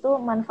readers itu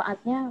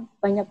manfaatnya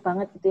banyak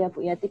banget gitu ya Bu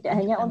ya. Tidak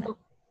hanya untuk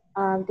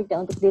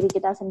tidak untuk diri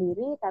kita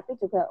sendiri, tapi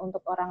juga untuk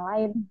orang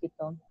lain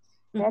gitu.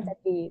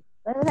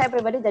 Saya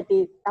pribadi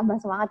jadi tambah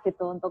semangat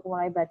gitu untuk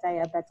mulai baca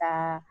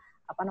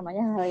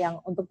hal yang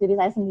untuk diri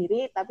saya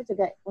sendiri, tapi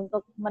juga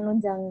untuk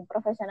menunjang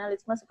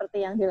profesionalisme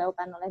seperti yang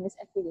dilakukan oleh Miss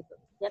Evi gitu.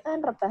 Ya kan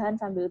rebahan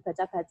sambil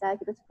baca-baca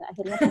gitu juga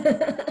akhirnya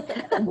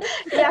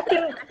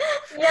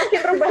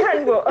yakin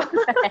rebahan, Bu.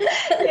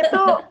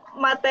 Itu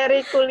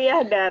materi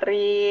kuliah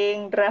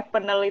daring, draft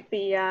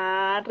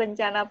penelitian,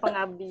 rencana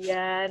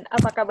pengabdian.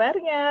 Apa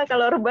kabarnya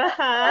kalau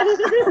rebahan?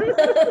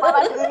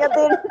 Malah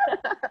diingetin.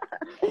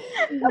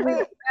 Tapi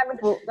kan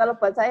Bu, kalau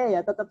buat saya ya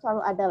tetap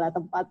selalu ada lah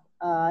tempat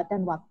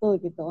dan waktu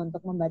gitu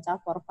untuk membaca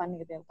for fun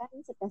gitu ya. Kan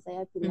sudah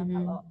saya bilang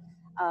kalau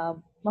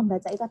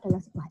membaca itu adalah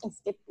sebuah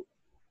escape, Bu.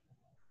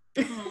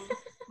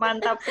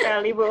 Mantap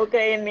sekali Bu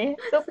Uke ini.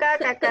 Suka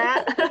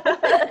Kakak.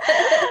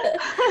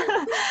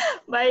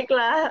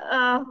 Baiklah.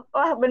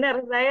 Wah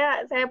benar,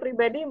 saya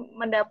pribadi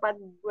mendapat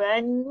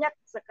banyak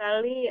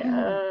sekali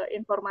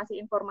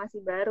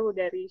informasi-informasi baru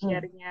dari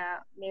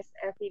sharingnya Miss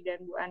Evi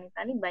dan Bu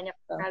Anita. Ini banyak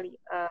sekali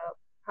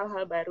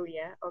hal-hal baru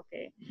ya.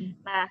 Oke.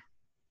 Nah,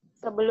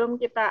 sebelum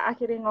kita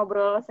akhiri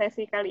ngobrol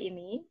sesi kali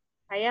ini,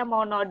 saya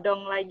mau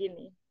nodong lagi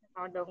nih.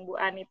 Nodong Bu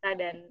Anita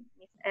dan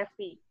Miss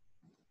Evi.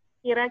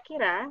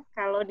 Kira-kira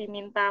kalau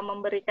diminta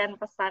memberikan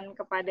pesan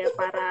kepada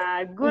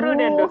para guru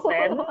dan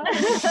dosen,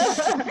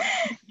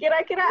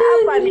 kira-kira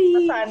apa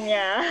nih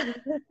pesannya?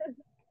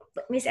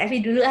 Miss Evi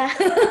dulu ah.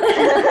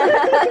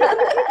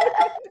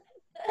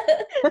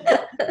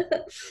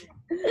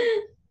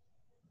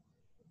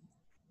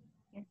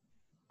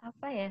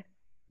 Apa ya?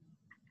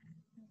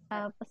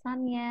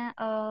 Pesannya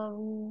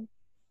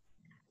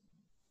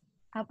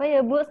apa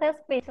ya Bu? Saya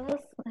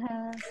speechless.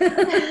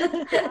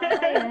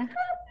 Apa ya?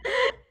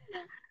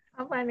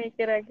 Apa nih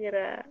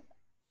kira-kira?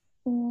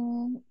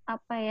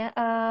 Apa ya?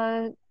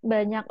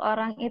 Banyak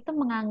orang itu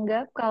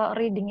menganggap kalau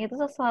reading itu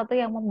sesuatu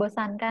yang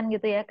membosankan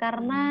gitu ya,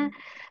 karena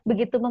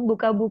begitu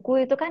membuka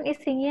buku itu kan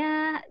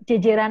isinya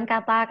jejeran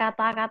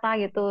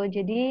kata-kata gitu.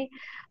 Jadi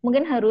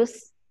mungkin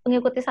harus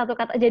mengikuti satu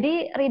kata.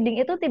 Jadi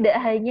reading itu tidak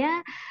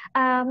hanya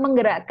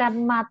menggerakkan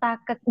mata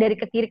dari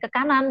ke kiri ke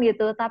kanan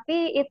gitu,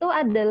 tapi itu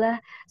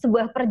adalah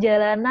sebuah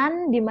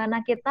perjalanan di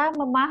mana kita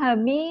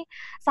memahami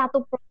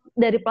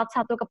dari plot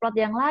satu ke plot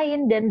yang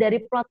lain, dan dari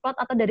plot-plot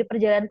atau dari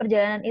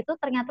perjalanan-perjalanan itu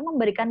ternyata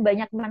memberikan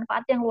banyak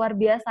manfaat yang luar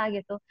biasa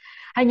gitu.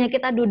 Hanya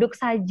kita duduk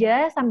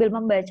saja sambil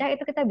membaca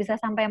itu kita bisa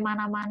sampai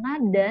mana-mana,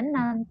 dan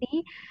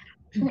nanti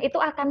itu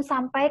akan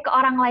sampai ke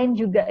orang lain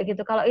juga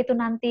gitu. Kalau itu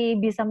nanti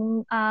bisa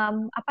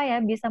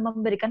bisa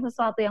memberikan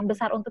sesuatu yang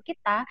besar untuk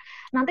kita,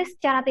 nanti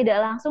secara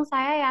tidak langsung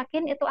saya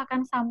yakin itu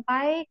akan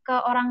sampai ke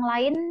orang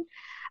lain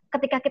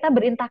ketika kita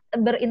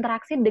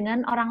berinteraksi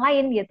dengan orang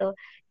lain gitu.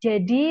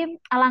 Jadi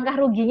alangkah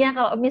ruginya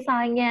kalau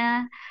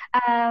misalnya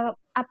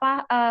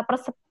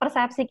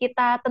persepsi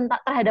kita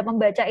terhadap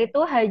membaca itu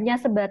hanya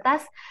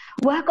sebatas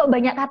wah kok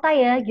banyak kata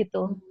ya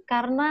gitu.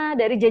 Karena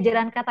dari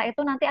jajaran kata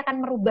itu nanti akan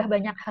merubah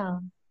banyak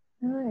hal.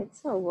 It's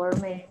so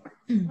warming.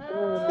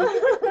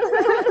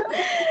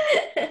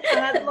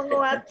 Sangat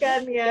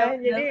menguatkan ya.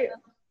 Jadi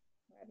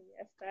luar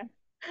biasa.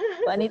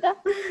 Bu Anita?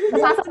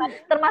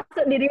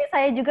 Termasuk diri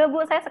saya juga,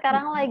 Bu. Saya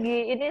sekarang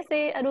lagi ini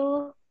sih,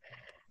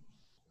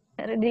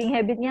 reading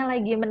habit-nya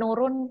lagi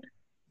menurun.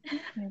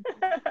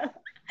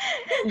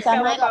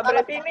 Bisa naik, kalau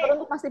berarti ini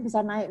menurun pasti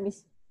bisa naik,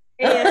 Miss.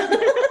 Iya.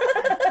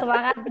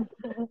 Semangat.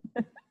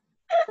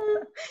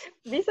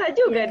 Bisa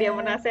juga dia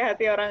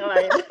menasehati orang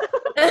lain.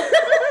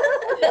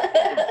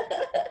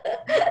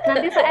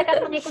 Nanti saya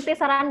akan mengikuti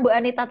saran Bu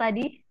Anita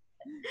tadi.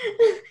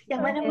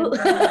 Yang mana, Bu?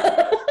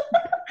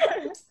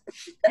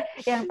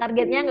 Yang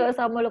targetnya nggak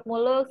usah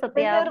muluk-muluk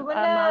setiap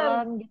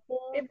malam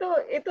gitu.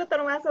 Itu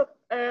termasuk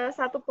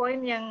satu poin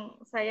yang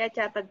saya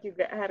catat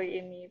juga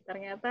hari ini.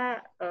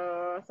 Ternyata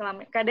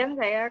kadang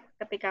saya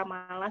ketika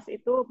malas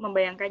itu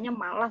membayangkannya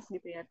malas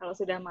gitu ya. Kalau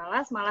sudah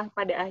malas malah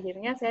pada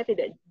akhirnya saya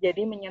tidak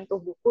jadi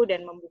menyentuh buku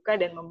dan membuka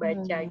dan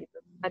membaca gitu.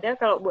 Padahal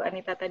kalau Bu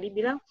Anita tadi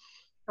bilang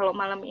kalau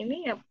malam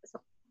ini ya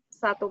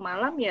satu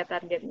malam ya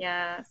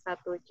targetnya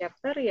satu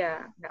chapter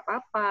ya nggak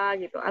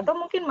apa-apa gitu, atau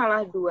mungkin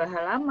malah 2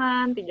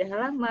 halaman, 3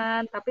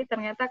 halaman, tapi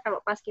ternyata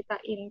kalau pas kita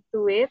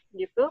into it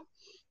gitu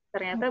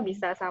ternyata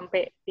bisa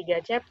sampai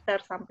 3 chapter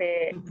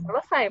sampai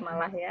selesai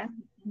malah ya.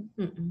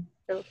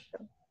 Betul.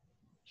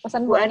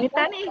 Pesan Bu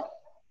Anita nih,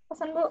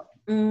 pesan Bu.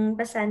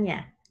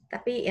 Pesannya,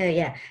 tapi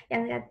ya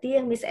yang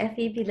tadi yang Miss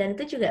Evi bilang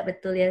itu juga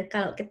betul ya,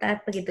 kalau kita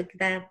begitu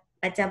kita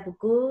baca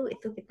buku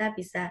itu kita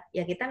bisa,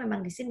 ya kita memang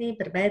di sini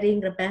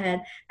berbaring,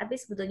 rebahan, tapi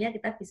sebetulnya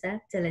kita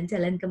bisa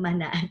jalan-jalan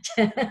kemana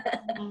aja.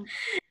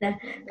 Nah,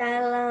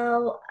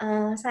 kalau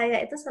saya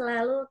itu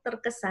selalu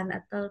terkesan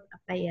atau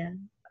apa ya,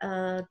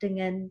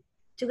 dengan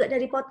juga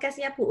dari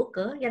podcastnya Bu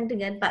Uke yang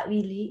dengan Pak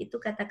Willy, itu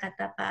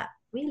kata-kata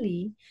Pak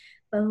Willy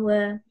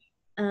bahwa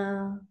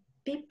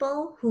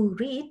people who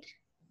read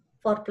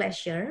for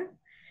pleasure,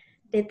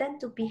 they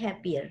tend to be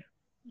happier.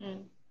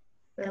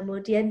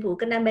 Kemudian Bu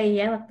Uke nambahin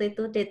ya waktu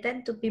itu, they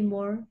tend to be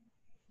more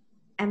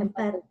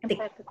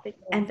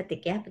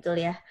empathic ya, betul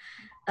ya.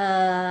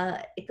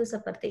 Itu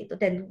seperti itu.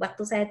 Dan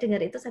waktu saya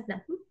dengar itu saya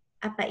bilang,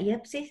 apa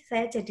iya sih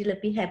saya jadi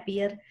lebih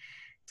happier.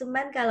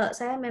 Cuman kalau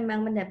saya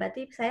memang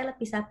mendapati saya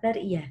lebih sabar,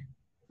 iya.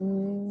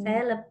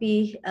 Saya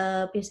lebih,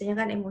 biasanya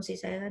kan emosi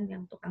saya kan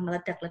yang tukang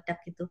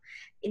meledak-ledak gitu.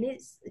 Ini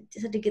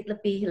sedikit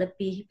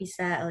lebih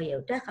bisa, oh ya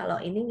udah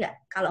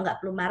kalau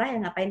nggak perlu marah ya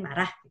ngapain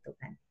marah gitu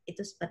kan.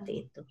 Itu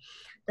seperti itu.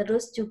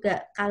 Terus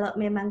juga kalau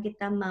memang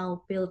kita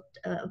mau build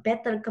a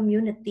better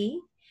community,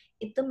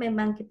 itu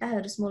memang kita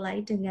harus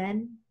mulai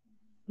dengan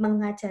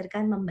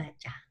mengajarkan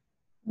membaca.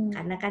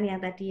 Karena kan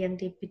yang tadi yang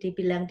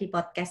dibilang di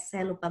podcast,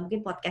 saya lupa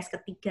mungkin podcast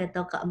ketiga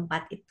atau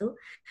keempat itu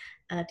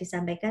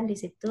disampaikan di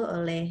situ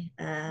oleh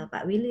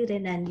Pak Willy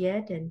Renandia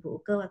dan Bu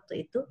Uke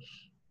waktu itu,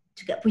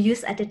 juga Bu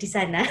Yus ada di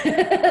sana.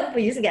 Bu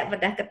Yus nggak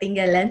pernah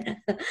ketinggalan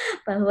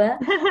bahwa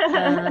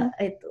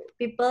itu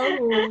people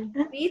who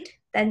read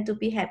tend to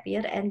be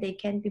happier and they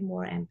can be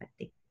more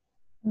empathic.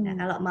 Nah,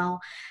 kalau mau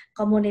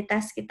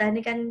komunitas kita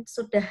ini kan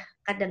sudah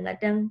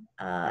kadang-kadang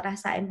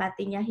rasa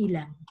empatinya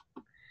hilang.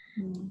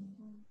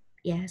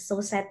 Ya, so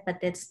sad but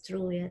that's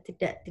true ya.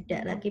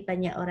 Tidak lagi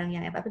banyak orang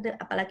yang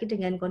apalagi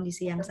dengan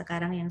kondisi yang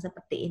sekarang yang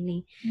seperti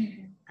ini.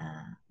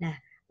 Nah,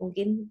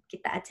 mungkin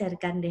kita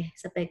ajarkan deh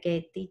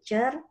sebagai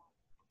teacher,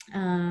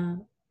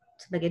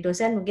 sebagai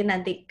dosen mungkin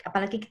nanti,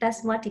 apalagi kita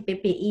semua di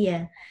PPI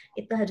ya,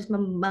 itu harus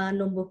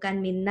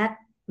menumbuhkan minat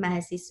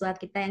mahasiswa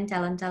kita yang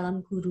calon-calon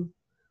guru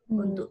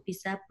untuk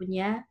bisa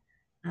punya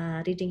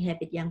reading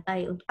habit yang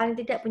baik, untuk paling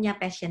tidak punya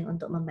passion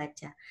untuk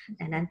membaca.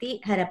 Nah,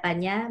 nanti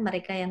harapannya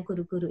mereka yang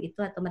guru-guru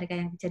itu atau mereka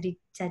yang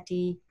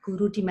jadi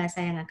guru di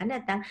masa yang akan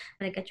datang,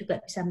 mereka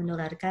juga bisa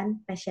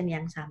menularkan passion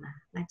yang sama,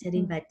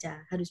 ngajarin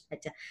baca, harus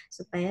baca,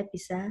 supaya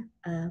bisa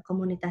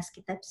komunitas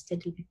kita bisa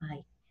jadi lebih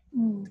baik.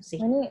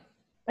 Ini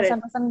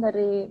pesan-pesan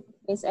dari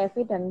Miss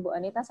Evi dan Bu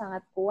Anita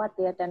sangat kuat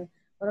ya, dan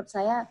menurut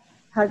saya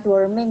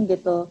heartwarming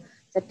gitu.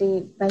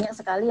 Jadi banyak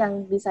sekali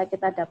yang bisa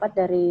kita dapat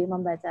dari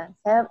membaca.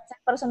 Saya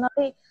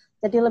personally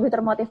jadi lebih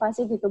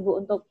termotivasi gitu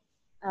Bu untuk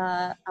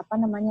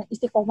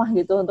istiqomah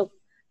gitu untuk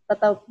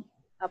tetap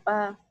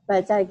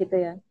baca gitu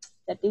ya.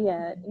 Jadi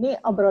ya ini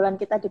obrolan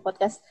kita di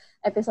podcast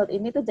episode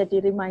ini tuh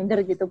jadi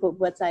reminder gitu Bu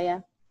buat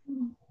saya.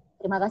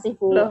 Terima kasih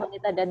Bu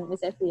Anita dan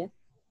Miss Evi ya.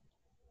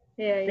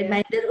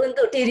 Reminder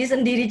untuk diri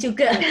sendiri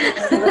juga.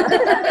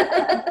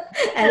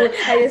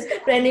 harus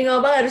berani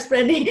ngomong, harus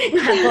berani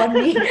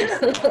ngakoni.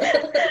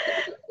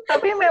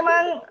 Tapi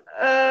memang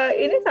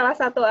ini salah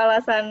satu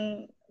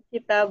alasan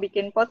kita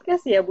bikin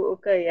podcast ya Bu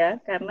Uke ya,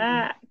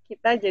 karena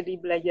kita jadi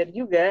belajar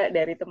juga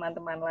dari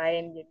teman-teman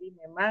lain. Jadi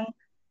memang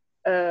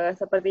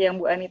seperti yang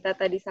Bu Anita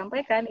tadi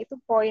sampaikan, itu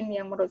poin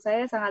yang menurut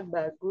saya sangat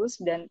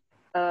bagus dan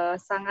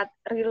sangat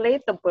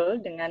relatable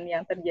dengan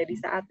yang terjadi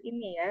saat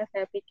ini ya.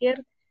 Saya pikir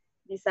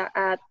di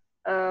saat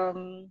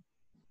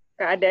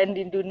keadaan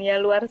di dunia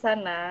luar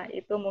sana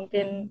itu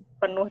mungkin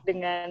penuh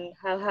dengan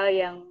hal-hal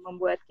yang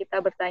membuat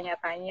kita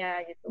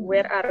bertanya-tanya gitu,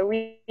 where are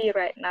we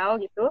right now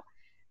gitu.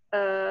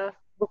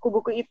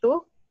 Buku-buku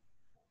itu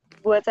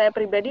buat saya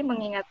pribadi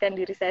mengingatkan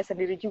diri saya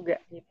sendiri juga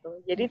gitu.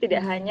 Jadi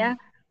tidak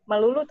hanya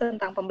melulu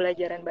tentang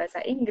pembelajaran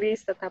bahasa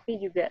Inggris, tetapi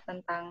juga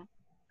tentang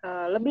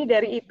lebih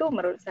dari itu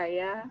menurut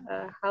saya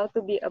how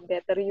to be a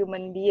better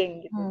human being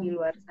gitu di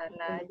luar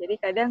sana. Jadi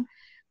kadang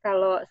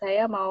kalau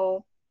saya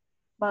mau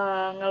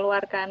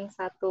mengeluarkan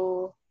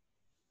satu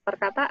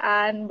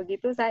perkataan,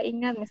 begitu saya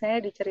ingat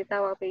misalnya di cerita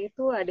waktu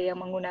itu ada yang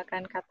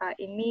menggunakan kata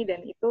ini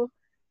dan itu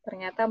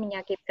ternyata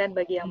menyakitkan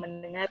bagi yang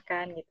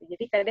mendengarkan gitu.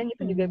 Jadi kadang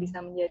itu juga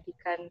bisa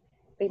menjadikan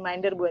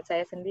reminder buat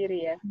saya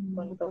sendiri ya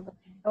untuk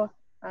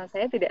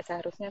saya tidak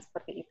seharusnya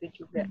seperti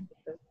itu juga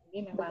gitu. Jadi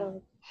memang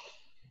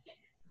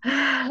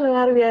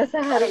luar biasa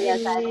hari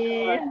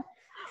ini.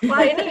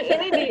 Wah,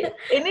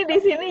 ini di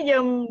sini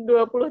jam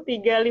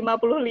 23.55.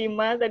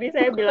 Tadi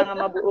saya bilang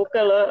sama Bu Uke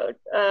loh,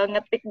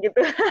 ngetik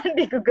gitu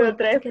di Google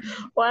Drive.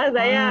 Wah,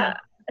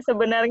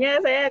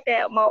 sebenarnya saya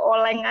kayak mau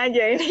oleng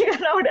aja ini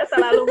karena udah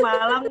terlalu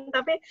malam,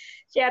 tapi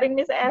sharing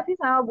Miss Evi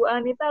sama Bu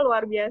Anita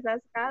luar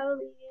biasa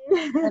sekali.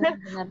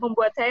 Benar.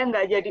 Membuat saya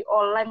nggak jadi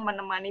oleng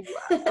menemani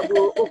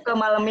Bu Uke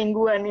malam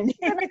mingguan ini.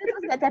 Nanti terus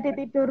nggak jadi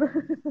tidur.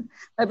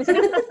 Habis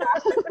itu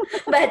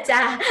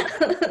baca.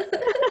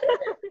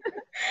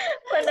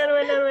 Benar.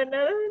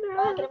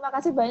 Terima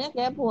kasih banyak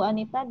ya Bu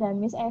Anita dan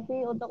Miss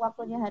Evi untuk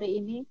waktunya hari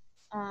ini.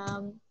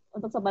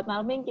 Untuk Sobat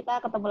Malming,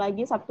 kita ketemu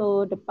lagi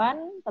Sabtu depan.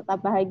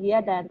 Tetap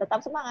bahagia dan tetap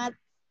semangat.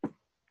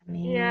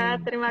 Iya,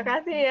 terima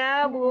kasih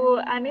ya Bu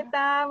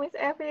Anita, Miss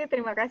Evi,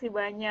 terima kasih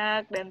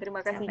banyak. Dan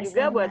terima kasih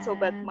juga buat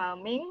Sobat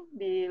Maming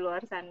di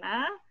luar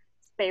sana.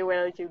 Stay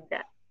well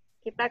juga.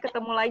 Kita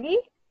ketemu lagi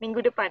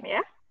minggu depan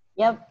ya.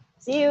 Yap,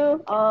 see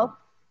you all.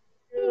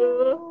 See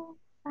you.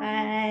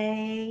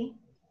 Bye.